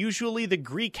 Also, usually the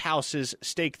Greek houses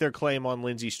stake their claim on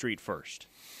Lindsay Street first.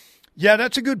 Yeah,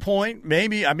 that's a good point.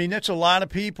 Maybe, that's a lot of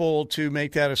people to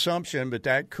make that assumption, but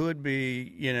that could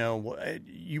be,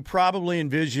 you probably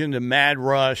envisioned a mad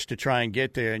rush to try and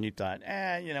get there, and you thought,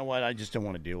 you know what, I just don't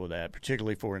want to deal with that,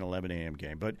 particularly for an 11 a.m.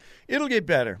 game. But it'll get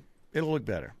better. It'll look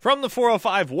better. From the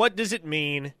 405, what does it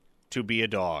mean to be a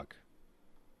dog?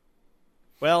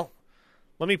 Well,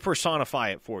 let me personify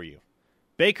it for you.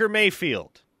 Baker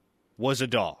Mayfield was a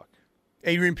dog.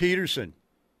 Adrian Peterson.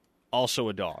 Also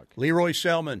a dog. Leroy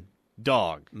Selman.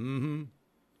 Dog. Mm-hmm.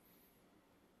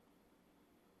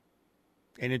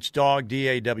 And it's dog,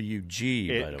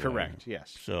 D-A-W-G, by the way. Correct,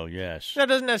 yes. So, yes. That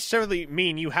doesn't necessarily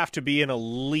mean you have to be an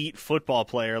elite football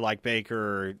player like Baker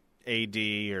or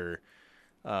A.D. or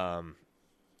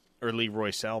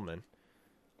Leroy Selman.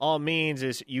 All it means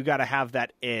is you got to have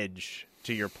that edge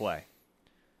to your play.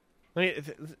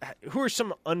 Who are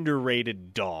some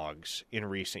underrated dogs in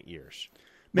recent years?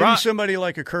 Maybe somebody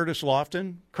like a Curtis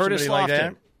Lofton. Curtis Lofton. Like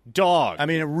that. Dog. I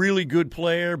mean, a really good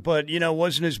player, but,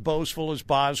 wasn't as boastful as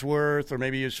Bosworth or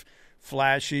maybe as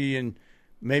flashy and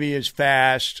maybe as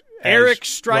fast as Eric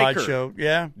Stryker. Bradshaw.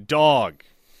 Yeah. Dog.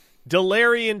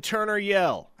 Delarian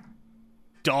Turner-Yell.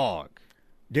 Dog.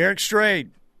 Derek Strait.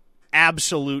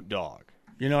 Absolute dog.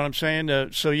 You know what I'm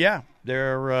saying? So, yeah,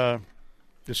 the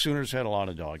Sooners had a lot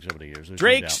of dogs over the years.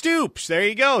 Drake Stoops. There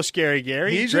you go, Scary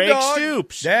Gary. He's Drake a dog.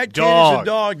 Stoops. That kid is a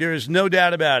dog. There is no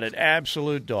doubt about it.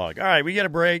 Absolute dog. All right, we got a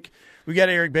break. We got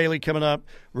Eric Bailey coming up.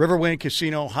 Riverwind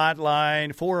Casino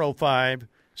Hotline,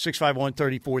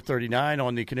 405-651-3439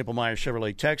 on the Knippelmeyer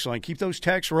Chevrolet text line. Keep those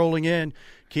texts rolling in.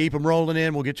 Keep them rolling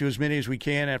in. We'll get to as many as we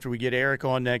can after we get Eric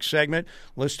on next segment.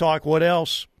 Let's talk what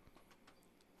else.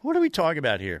 What are we talking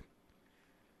about here?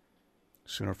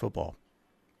 Sooner football,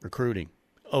 recruiting,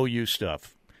 OU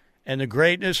stuff, and the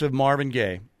greatness of Marvin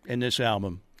Gaye in this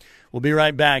album. We'll be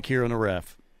right back here on The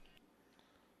Ref.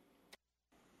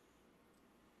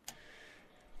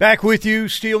 Back with you,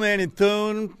 Steelman and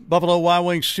Thune, Buffalo Wild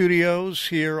Wings Studios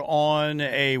here on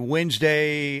a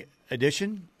Wednesday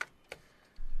edition.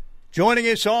 Joining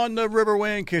us on the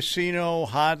Riverwind Casino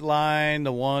Hotline,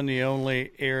 the one, the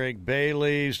only Eric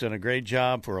Bailey's done a great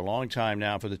job for a long time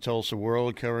now for the Tulsa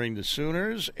World covering the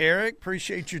Sooners. Eric,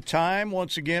 appreciate your time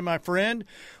once again, my friend.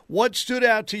 What stood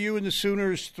out to you in the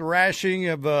Sooners' thrashing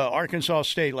of Arkansas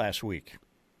State last week?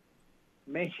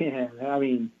 Man, I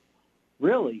mean,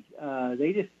 really,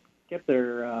 they just kept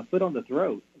their foot on the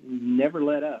throat, never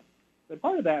let up. But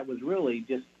part of that was really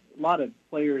just a lot of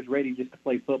players ready just to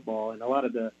play football, and a lot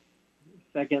of the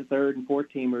second, third, and fourth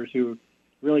teamers who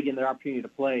really getting their opportunity to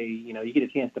play. You get a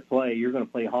chance to play, you're going to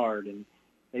play hard, and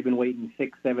they've been waiting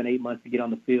 6, 7, 8 months to get on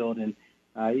the field, and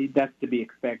that's to be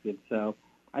expected. So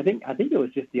I think it was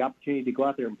just the opportunity to go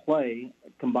out there and play,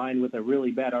 combined with a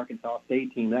really bad Arkansas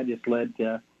State team, that just led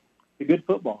to good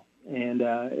football. And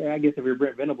I guess if you're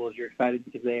Brent Venables, you're excited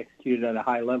because they executed at a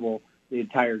high level the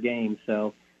entire game.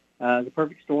 So the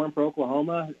perfect storm for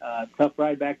Oklahoma, tough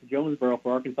ride back to Jonesboro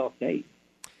for Arkansas State.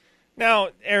 Now,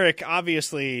 Eric,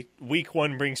 obviously, week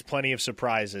one brings plenty of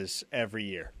surprises every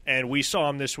year. And we saw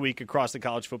them this week across the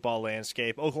college football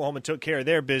landscape. Oklahoma took care of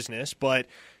their business, but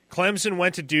Clemson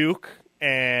went to Duke,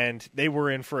 and they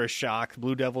were in for a shock. The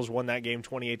Blue Devils won that game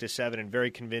 28-7 in very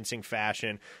convincing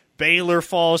fashion. Baylor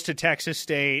falls to Texas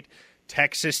State.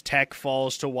 Texas Tech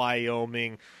falls to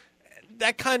Wyoming.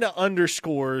 That kind of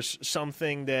underscores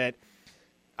something that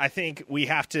I think we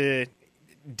have to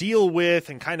deal with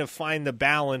and kind of find the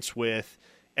balance with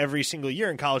every single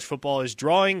year in college football, is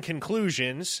drawing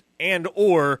conclusions and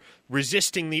or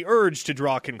resisting the urge to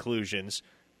draw conclusions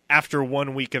after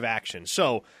 1 week of action.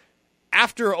 So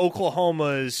after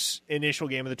Oklahoma's initial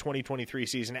game of the 2023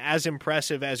 season, as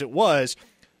impressive as it was,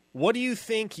 what do you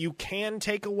think you can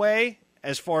take away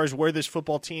as far as where this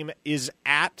football team is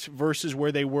at versus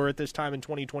where they were at this time in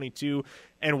 2022?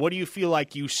 And what do you feel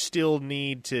like you still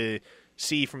need to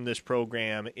see from this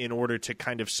program in order to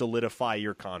kind of solidify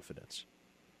your confidence?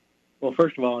 Well,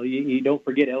 first of all, you don't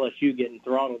forget LSU getting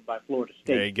throttled by Florida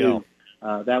State. There you go.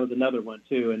 That was another one,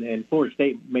 too. And Florida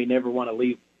State may never want to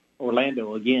leave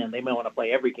Orlando again. They may want to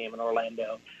play every game in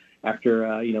Orlando after,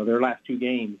 their last 2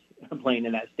 games playing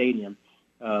in that stadium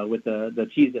with the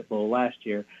Cheez-It Bowl last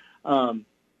year. All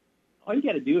you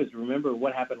got to do is remember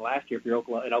what happened last year if you're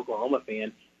an Oklahoma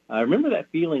fan. Remember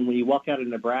that feeling when you walk out of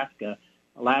Nebraska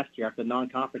last year after the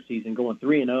non-conference season, going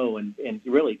 3-0 and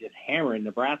really just hammering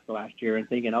Nebraska last year and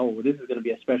thinking, oh, well, this is going to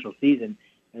be a special season.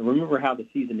 And remember how the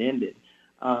season ended.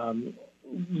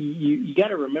 You got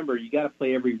to remember, you got to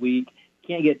play every week.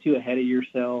 Can't get too ahead of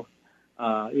yourself.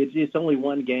 It's only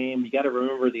one game. You got to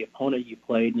remember the opponent you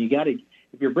played, and you got to.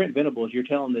 If you're Brent Venables, you're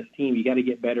telling this team you got to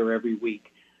get better every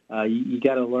week. You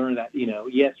got to learn that,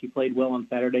 yes, you played well on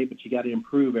Saturday, but you got to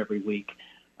improve every week.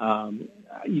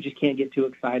 You just can't get too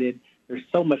excited. There's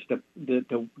so much to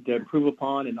improve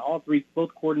upon, and both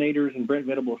coordinators and Brent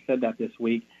Venables said that this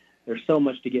week. There's so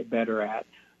much to get better at,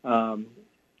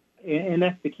 and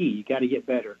that's the key. You got to get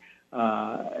better.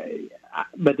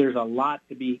 But there's a lot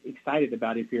to be excited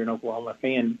about if you're an Oklahoma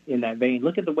fan in that vein.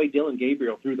 Look at the way Dylan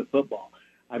Gabriel threw the football.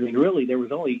 I mean, really, there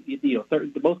was only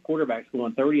both quarterbacks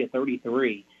going 30 of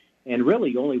 33, and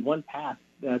really only one pass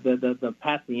the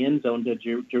past the end zone to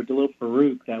Jalil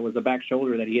Farouk, that was a back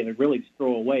shoulder that he had to really just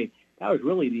throw away. That was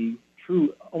really the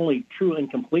only true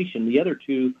incompletion. The other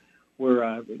two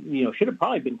were, should have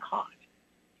probably been caught.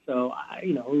 So,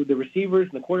 the receivers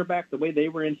and the quarterback, the way they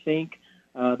were in sync,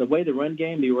 the way the run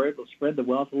game, they were able to spread the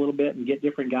wealth a little bit and get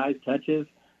different guys touches.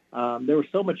 There was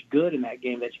so much good in that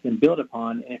game that you can build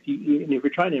upon. And if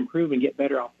you're trying to improve and get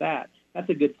better off that, that's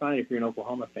a good sign if you're an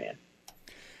Oklahoma fan.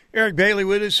 Eric Bailey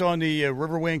with us on the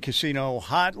Riverwind Casino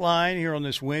hotline here on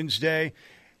this Wednesday.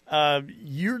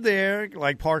 You're there,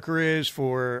 like Parker is,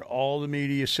 for all the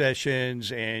media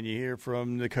sessions, and you hear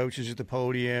from the coaches at the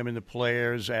podium and the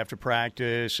players after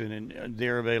practice and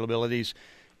their availabilities.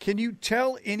 Can you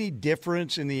tell any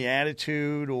difference in the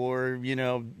attitude or,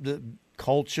 the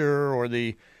culture or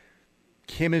the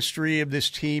chemistry of this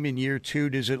team in year two?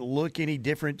 Does it look any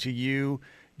different to you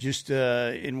just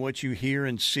in what you hear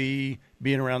and see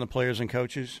being around the players and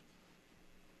coaches?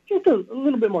 Just a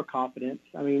little bit more confidence.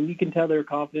 I mean, you can tell their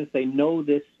confidence. They know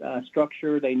this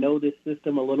structure. They know this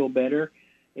system a little better.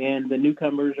 And the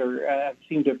newcomers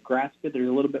seem to have grasped it. There's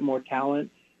a little bit more talent.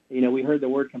 We heard the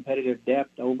word competitive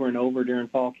depth over and over during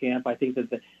fall camp. I think that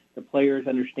the players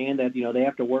understand that, they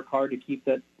have to work hard to keep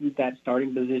that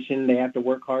starting position. They have to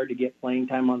work hard to get playing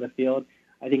time on the field.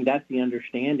 I think that's the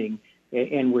understanding.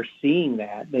 And we're seeing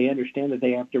that. They understand that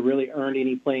they have to really earn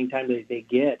any playing time that they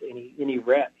get, any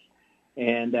reps.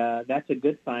 And that's a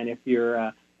good sign if you're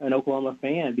an Oklahoma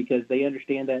fan, because they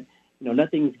understand that,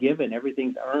 nothing's given,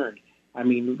 everything's earned. I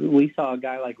mean, we saw a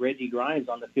guy like Reggie Grimes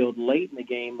on the field late in the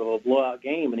game of a blowout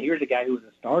game, and here's a guy who was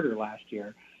a starter last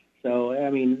year. So, I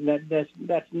mean, that's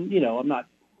I'm not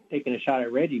taking a shot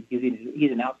at Reggie because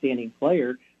he's an outstanding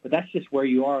player, but that's just where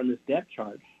you are on this depth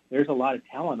chart. There's a lot of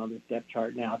talent on this depth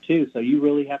chart now, too, so you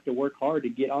really have to work hard to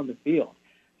get on the field.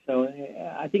 So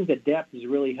I think the depth has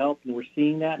really helped, and we're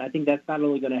seeing that. And I think that's not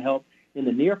only going to help in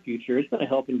the near future, it's going to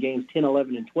help in games 10,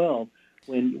 11, and 12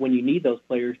 when you need those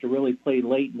players to really play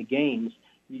late in the games.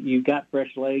 You've got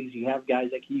fresh legs. You have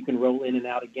guys that you can roll in and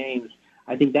out of games.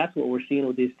 I think that's what we're seeing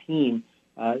with this team,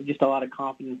 just a lot of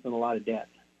confidence and a lot of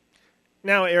depth.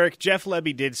 Now, Eric, Jeff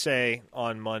Lebby did say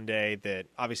on Monday that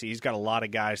obviously he's got a lot of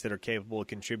guys that are capable of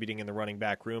contributing in the running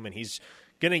back room, and he's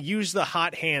going to use the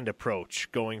hot hand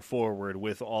approach going forward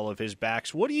with all of his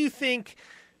backs. What do you think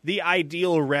the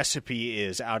ideal recipe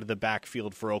is out of the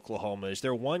backfield for Oklahoma? Is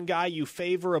there one guy you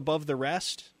favor above the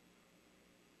rest?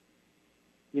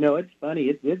 It's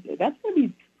funny. That's going to be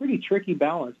a pretty tricky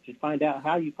balance to find out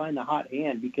how you find the hot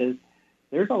hand, because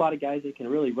there's a lot of guys that can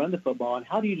really run the football, and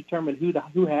how do you determine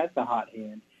who has the hot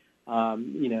hand?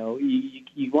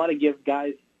 You want to give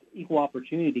guys equal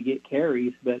opportunity to get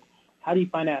carries, but how do you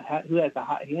find out who has the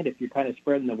hot hand if you're kind of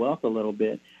spreading the wealth a little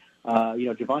bit?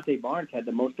 Javonte Barnes had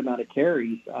the most amount of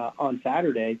carries on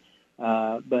Saturday,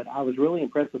 but I was really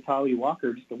impressed with Tawee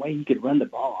Walker, just the way he could run the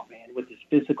ball, man, with the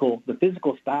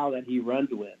physical style that he runs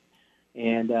with.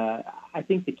 And I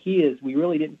think the key is we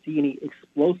really didn't see any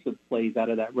explosive plays out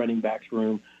of that running backs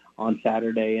room on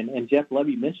Saturday. And Jeff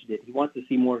Lebby mentioned it. He wants to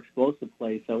see more explosive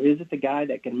plays. So is it the guy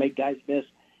that can make guys miss,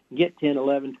 get 10,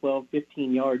 11, 12,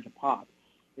 15 yards a pop?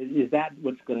 Is that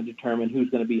what's going to determine who's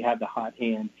going to have the hot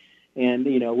hand? And,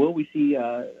 will we see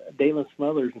Dalen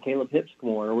Smothers and Caleb Hipsmore,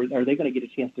 or are they going to get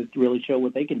a chance to really show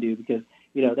what they can do? Because,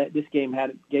 that this game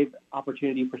gave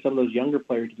opportunity for some of those younger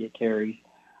players to get carries.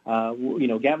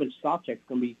 Gavin Sopchak's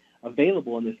going to be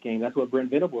available in this game. That's what Brent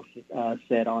Venable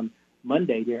said on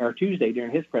Tuesday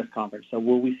during his press conference. So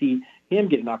will we see him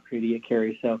get an opportunity to get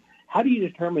carries? So how do you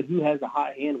determine who has a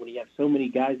hot hand when you have so many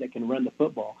guys that can run the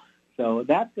football? So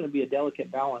that's going to be a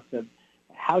delicate balance of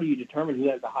how do you determine who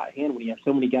has a hot hand when you have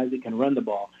so many guys that can run the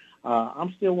ball.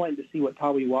 I'm still wanting to see what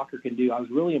Tawee Walker can do. I was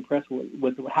really impressed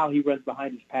with how he runs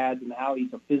behind his pads and how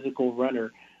he's a physical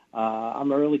runner.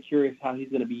 I'm really curious how he's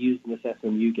going to be used in this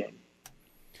SMU game.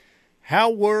 How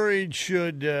worried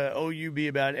should OU be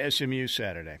about SMU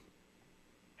Saturday?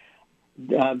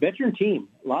 Veteran team,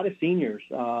 a lot of seniors,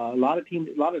 a lot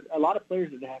of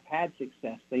players that have had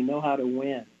success. They know how to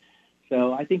win.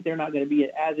 So I think they're not going to be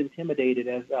as intimidated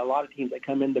as a lot of teams that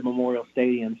come into Memorial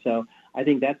Stadium. So I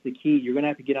think that's the key. You're going to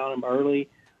have to get on them early.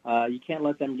 You can't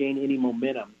let them gain any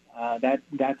momentum.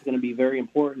 That's going to be very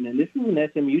important. And this is an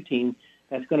SMU team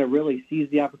that's going to really seize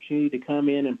the opportunity to come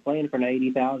in and play in front of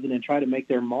 80,000 and try to make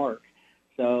their mark.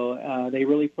 So they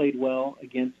really played well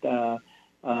against La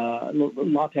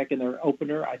Tech in their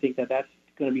opener. I think that's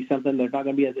going to be something they're not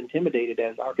going to be as intimidated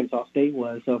as Arkansas State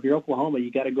was. So if you're Oklahoma, you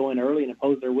got to go in early and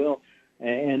impose their will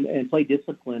and play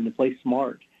disciplined and play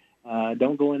smart.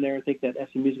 Don't go in there and think that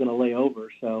SMU is going to lay over.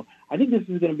 So I think this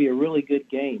is going to be a really good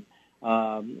game.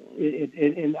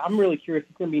 And I'm really curious.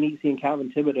 It's going to be neat seeing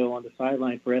Calvin Thibodeau on the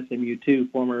sideline for SMU too.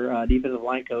 Former defensive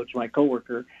line coach, my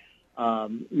coworker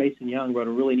Mason Young wrote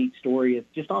a really neat story. It's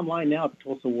just online now at the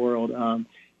Tulsa World.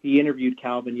 He interviewed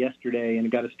Calvin yesterday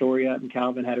and got a story up. And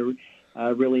Calvin had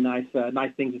a really nice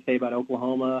things to say about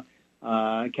Oklahoma.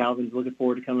 Calvin's looking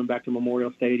forward to coming back to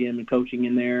Memorial Stadium and coaching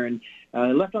in there, and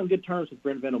left on good terms with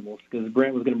Brent Venables because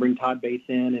Brent was going to bring Todd Bates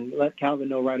in and let Calvin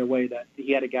know right away that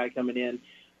he had a guy coming in.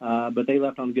 But they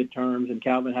left on good terms, and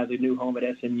Calvin has a new home at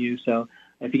SMU. So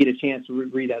if you get a chance to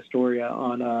read that story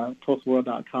on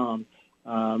TulsaWorld.com.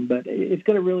 But it's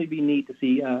going to really be neat to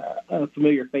see a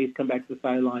familiar face come back to the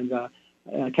sidelines.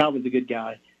 Calvin's a good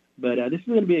guy. But this is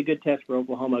going to be a good test for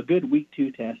Oklahoma, a good Week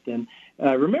 2 test. And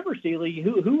remember, Steely,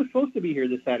 who was supposed to be here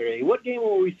this Saturday? What game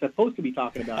were we supposed to be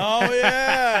talking about? Oh,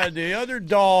 yeah, the other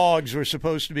dogs were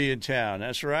supposed to be in town.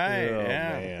 That's right. Oh,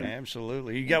 yeah, man.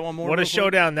 Absolutely. You got one more? What a quick?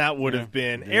 showdown that would have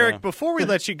been. Yeah. Eric, before we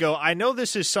let you go, I know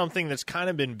this is something that's kind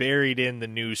of been buried in the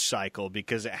news cycle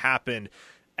because it happened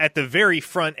at the very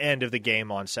front end of the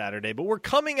game on Saturday. But we're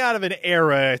coming out of an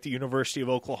era at the University of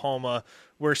Oklahoma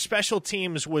where special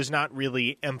teams was not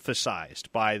really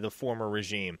emphasized by the former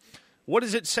regime. What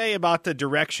does it say about the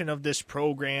direction of this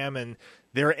program and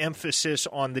their emphasis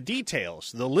on the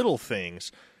details, the little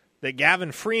things, that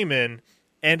Gavin Freeman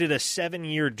ended a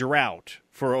 7-year drought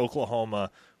for Oklahoma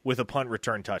with a punt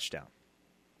return touchdown?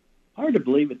 Hard to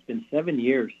believe it's been 7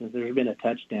 years since there's been a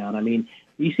touchdown. I mean,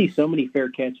 you see so many fair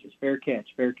catches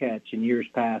in years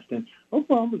past, and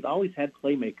Oklahoma's always had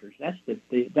playmakers. That's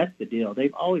the deal.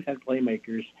 They've always had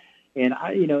playmakers, and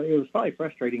it was probably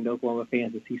frustrating to Oklahoma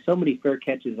fans to see so many fair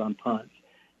catches on punts.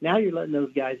 Now you're letting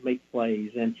those guys make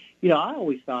plays, and I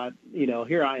always thought,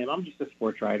 here I am. I'm just a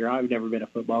sports writer. I've never been a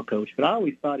football coach, but I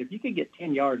always thought if you could get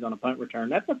 10 yards on a punt return,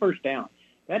 that's a first down.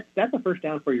 That's a first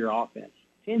down for your offense.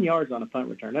 10 yards on a punt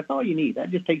return. That's all you need.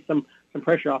 That just takes some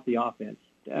pressure off the offense,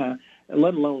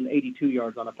 let alone 82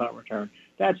 yards on a punt return.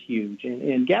 That's huge.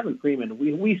 And Gavin Freeman,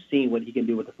 we've seen what he can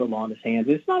do with the football in his hands.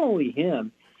 And it's not only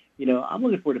him. I'm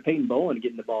looking forward to Peyton Bowen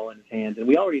getting the ball in his hands. And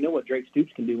we already know what Drake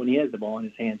Stoops can do when he has the ball in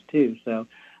his hands, too. So,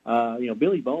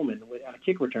 Billy Bowman on a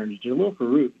kick return, Jalil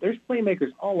Farouk. There's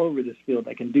playmakers all over this field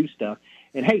that can do stuff.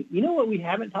 And, hey, you know what we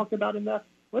haven't talked about enough?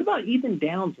 What about Ethan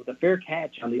Downs with a fair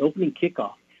catch on the opening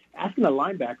kickoff? Asking a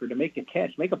linebacker to make a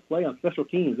catch, make a play on special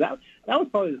teams. That was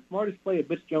probably the smartest play that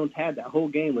Butch Jones had that whole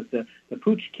game was the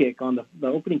pooch kick on the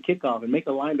opening kickoff and make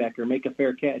a linebacker make a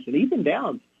fair catch. And Ethan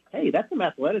Downs, hey, that's some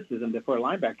athleticism for a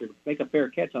linebacker to make a fair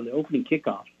catch on the opening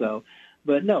kickoff. So,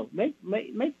 but no, make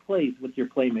plays with your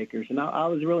playmakers. And I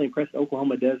was really impressed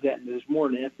Oklahoma does that, and there's more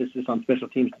of an emphasis on special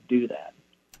teams to do that.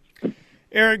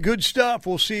 Eric, good stuff.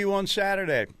 We'll see you on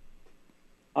Saturday.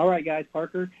 All right, guys.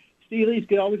 Parker, Steely, it's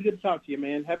always good to talk to you,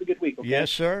 man. Have a good week, okay?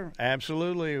 Yes, sir.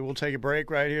 Absolutely. We'll take a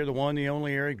break right here. The one, the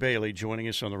only Eric Bailey joining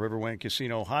us on the Riverwind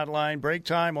Casino Hotline. Break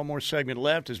time. One more segment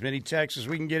left. As many texts as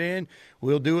we can get in,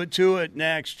 we'll do it to it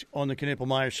next on the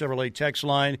Knippelmeyer Chevrolet text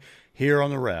line here on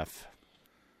the Ref.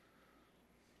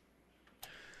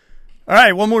 All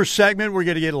right, one more segment. We're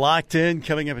going to get locked in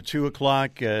coming up at 2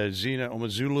 o'clock. Zena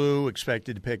Omazulu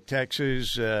expected to pick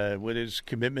Texas with his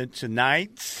commitment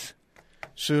tonight.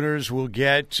 Sooners will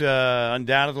get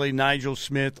undoubtedly Nigel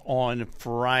Smith on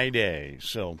Friday.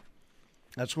 So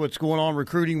that's what's going on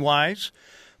recruiting-wise.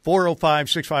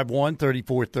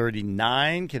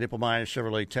 405-651-3439. Knippelmeyer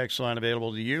Chevrolet text line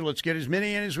available to you. Let's get as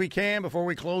many in as we can before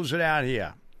we close it out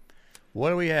here.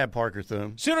 What do we have, Parker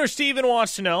Thune? Sooner Steven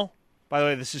wants to know, by the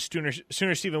way, this is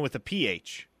Sooner Steven with a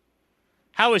PH.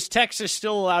 How is Texas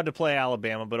still allowed to play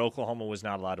Alabama, but Oklahoma was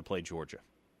not allowed to play Georgia?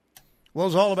 Well,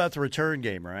 it's all about the return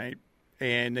game, right?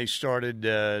 And they started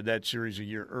that series a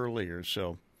year earlier.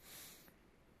 So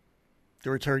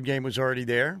the return game was already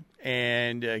there.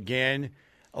 And, again,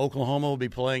 Oklahoma will be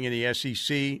playing in the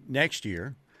SEC next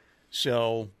year.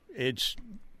 So it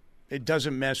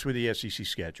doesn't mess with the SEC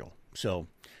schedule. So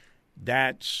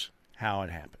that's how it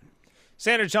happened.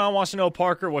 Sandra John wants to know,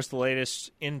 Parker, what's the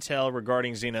latest intel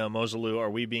regarding Zena Omozulu?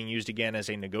 Are we being used again as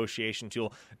a negotiation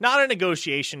tool? Not a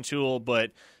negotiation tool,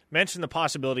 but mentioned the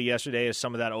possibility yesterday as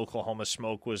some of that Oklahoma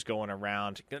smoke was going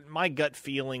around. My gut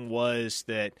feeling was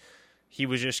that he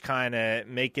was just kind of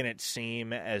making it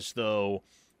seem as though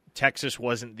Texas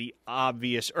wasn't the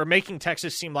obvious, or making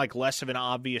Texas seem like less of an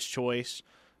obvious choice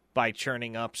by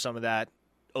churning up some of that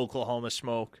Oklahoma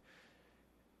smoke.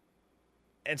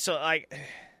 And so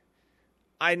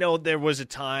I know there was a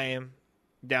time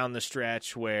down the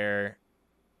stretch where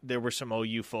there were some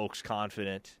OU folks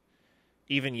confident.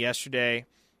 Even yesterday,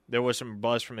 there was some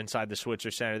buzz from inside the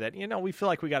Switzer Center that, we feel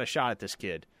like we got a shot at this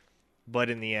kid. But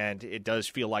in the end, it does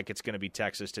feel like it's going to be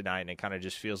Texas tonight, and it kind of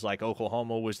just feels like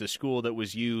Oklahoma was the school that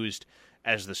was used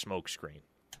as the smokescreen.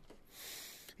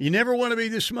 You never want to be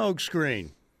the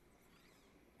smokescreen.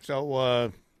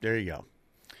 So there you go.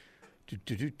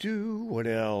 What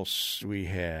else do we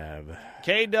have?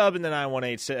 K-Dub in the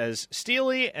 918 says,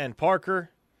 Steely and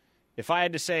Parker, if I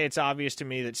had to say, it's obvious to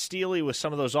me that Steely, with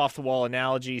some of those off-the-wall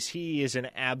analogies, he is an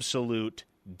absolute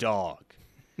dog.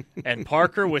 And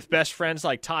Parker, with best friends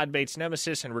like Todd Bates'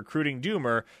 nemesis and recruiting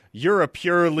doomer, you're a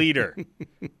pure leader.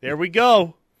 There we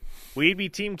go. We'd be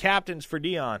team captains for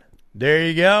Dion. There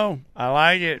you go. I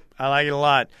like it. I like it a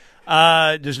lot.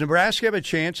 Does Nebraska have a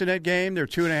chance in that game? They're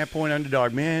 2.5-point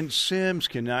underdog. Man, Sims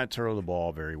cannot throw the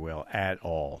ball very well at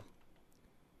all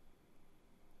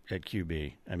at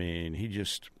QB. I mean, he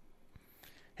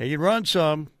can run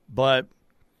some, but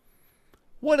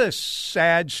what a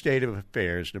sad state of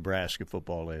affairs Nebraska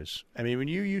football is. I mean, when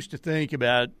you used to think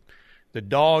about the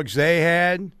dogs they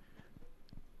had,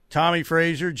 Tommy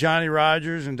Frazier, Johnny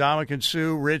Rogers, and Ndamukong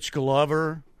Suh, Rich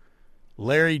Glover,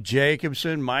 Larry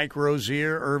Jacobson, Mike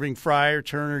Rozier, Irving Fryer,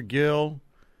 Turner Gill,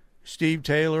 Steve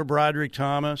Taylor, Broderick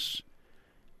Thomas.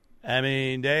 I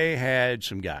mean, they had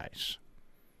some guys.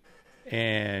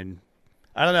 And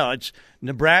I don't know.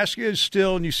 Nebraska is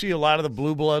still, and you see a lot of the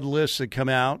blue blood lists that come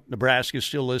out. Nebraska is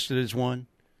still listed as one.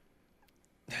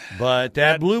 But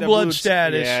that blue blood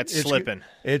status, yeah, it's slipping.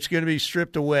 It's going to be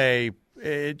stripped away.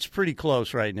 It's pretty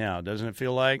close right now, doesn't it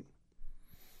feel like?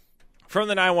 From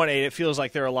the 918, it feels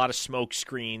like there are a lot of smoke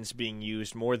screens being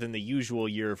used more than the usual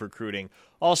year of recruiting.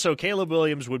 Also, Caleb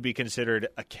Williams would be considered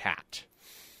a cat.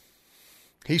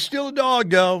 He's still a dog,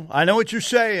 though. I know what you're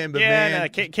saying, but man.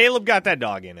 Caleb got that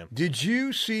dog in him. Did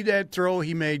you see that throw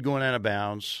he made going out of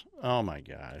bounds? Oh, my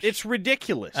gosh. It's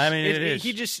ridiculous. I mean, it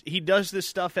is. He does this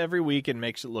stuff every week and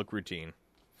makes it look routine.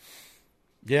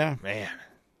 Yeah. Man.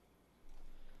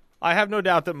 I have no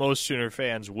doubt that most Sooner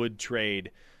fans would trade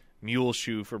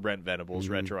Muleshoe for Brent Venables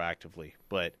retroactively.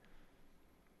 But,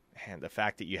 man, the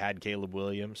fact that you had Caleb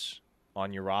Williams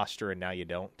on your roster and now you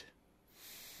don't.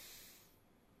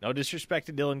 No disrespect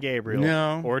to Dylan Gabriel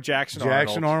or Jackson Arnold.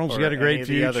 Jackson Arnold's got a great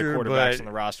future. The other quarterbacks on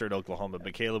the roster at Oklahoma,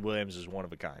 but Caleb Williams is one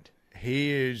of a kind.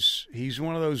 He's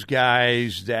one of those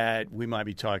guys that we might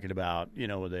be talking about,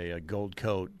 with a gold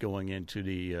coat going into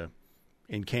the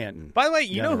in Canton. By the way,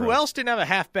 you know who else didn't have a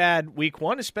half bad week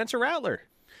one is Spencer Rattler.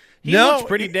 He looks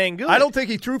pretty dang good. I don't think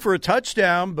he threw for a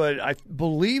touchdown, but I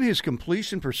believe his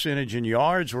completion percentage in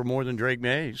yards were more than Drake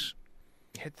Mays.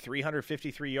 Hit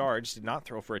 353 yards, did not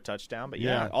throw for a touchdown. But,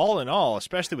 yeah, all in all,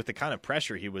 especially with the kind of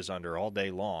pressure he was under all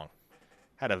day long,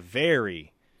 had a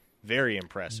very, very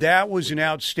impressive. That was an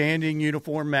outstanding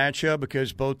uniform matchup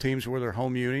because both teams were their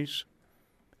home unis.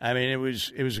 I mean, it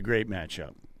was a great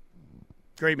matchup.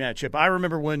 Great matchup. I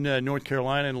remember when North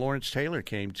Carolina and Lawrence Taylor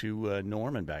came to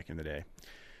Norman back in the day.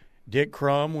 Dick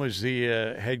Crum was the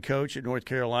head coach at North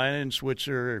Carolina, and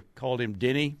Switzer called him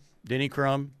Denny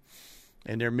Crum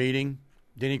in their meeting.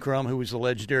 Denny Crum, who was the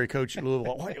legendary coach at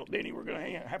Louisville. Oh, hell, Denny, we're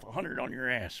going to have 100 on your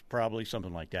ass. Probably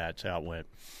something like that. That's how it went.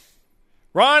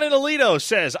 Ron in Alito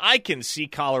says, I can see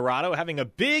Colorado having a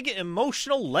big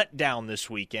emotional letdown this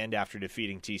weekend after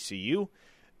defeating TCU.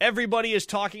 Everybody is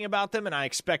talking about them, and I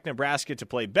expect Nebraska to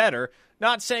play better.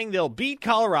 Not saying they'll beat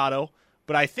Colorado,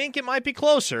 but I think it might be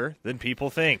closer than people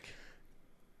think.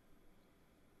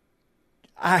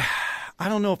 I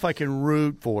don't know if I can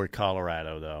root for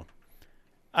Colorado, though.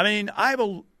 I mean,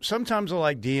 sometimes I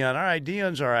like Dion. All right,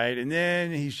 Dion's all right. And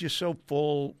then he's just so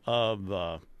full of,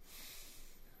 I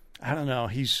don't know.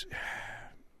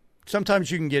 Sometimes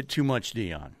you can get too much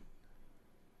Dion.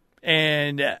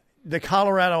 And the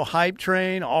Colorado hype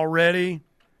train already,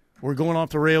 we're going off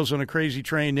the rails on a crazy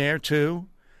train there, too.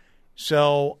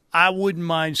 So I wouldn't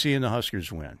mind seeing the Huskers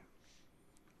win.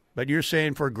 But you're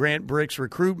saying for Grant Brick's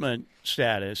recruitment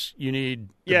status, you need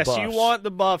the Buffs. Yes, you want the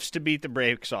Buffs to beat the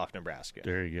Brakes off Nebraska.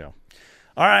 There you go.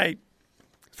 All right.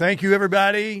 Thank you,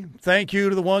 everybody. Thank you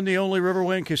to the one, the only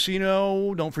Riverwind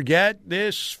Casino. Don't forget,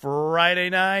 this Friday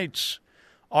night,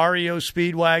 REO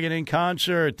Speedwagon in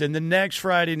concert. Then the next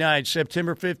Friday night,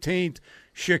 September 15th,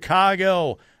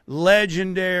 Chicago,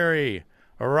 legendary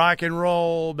rock and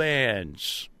roll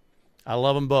bands. I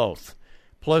love them both.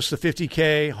 Plus the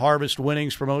 $50K Harvest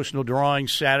Winnings promotional drawing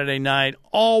Saturday night.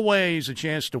 Always a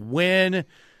chance to win,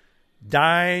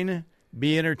 dine,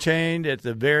 be entertained at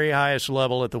the very highest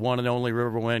level at the one and only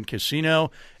Riverwind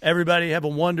Casino. Everybody have a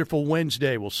wonderful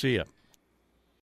Wednesday. We'll see you.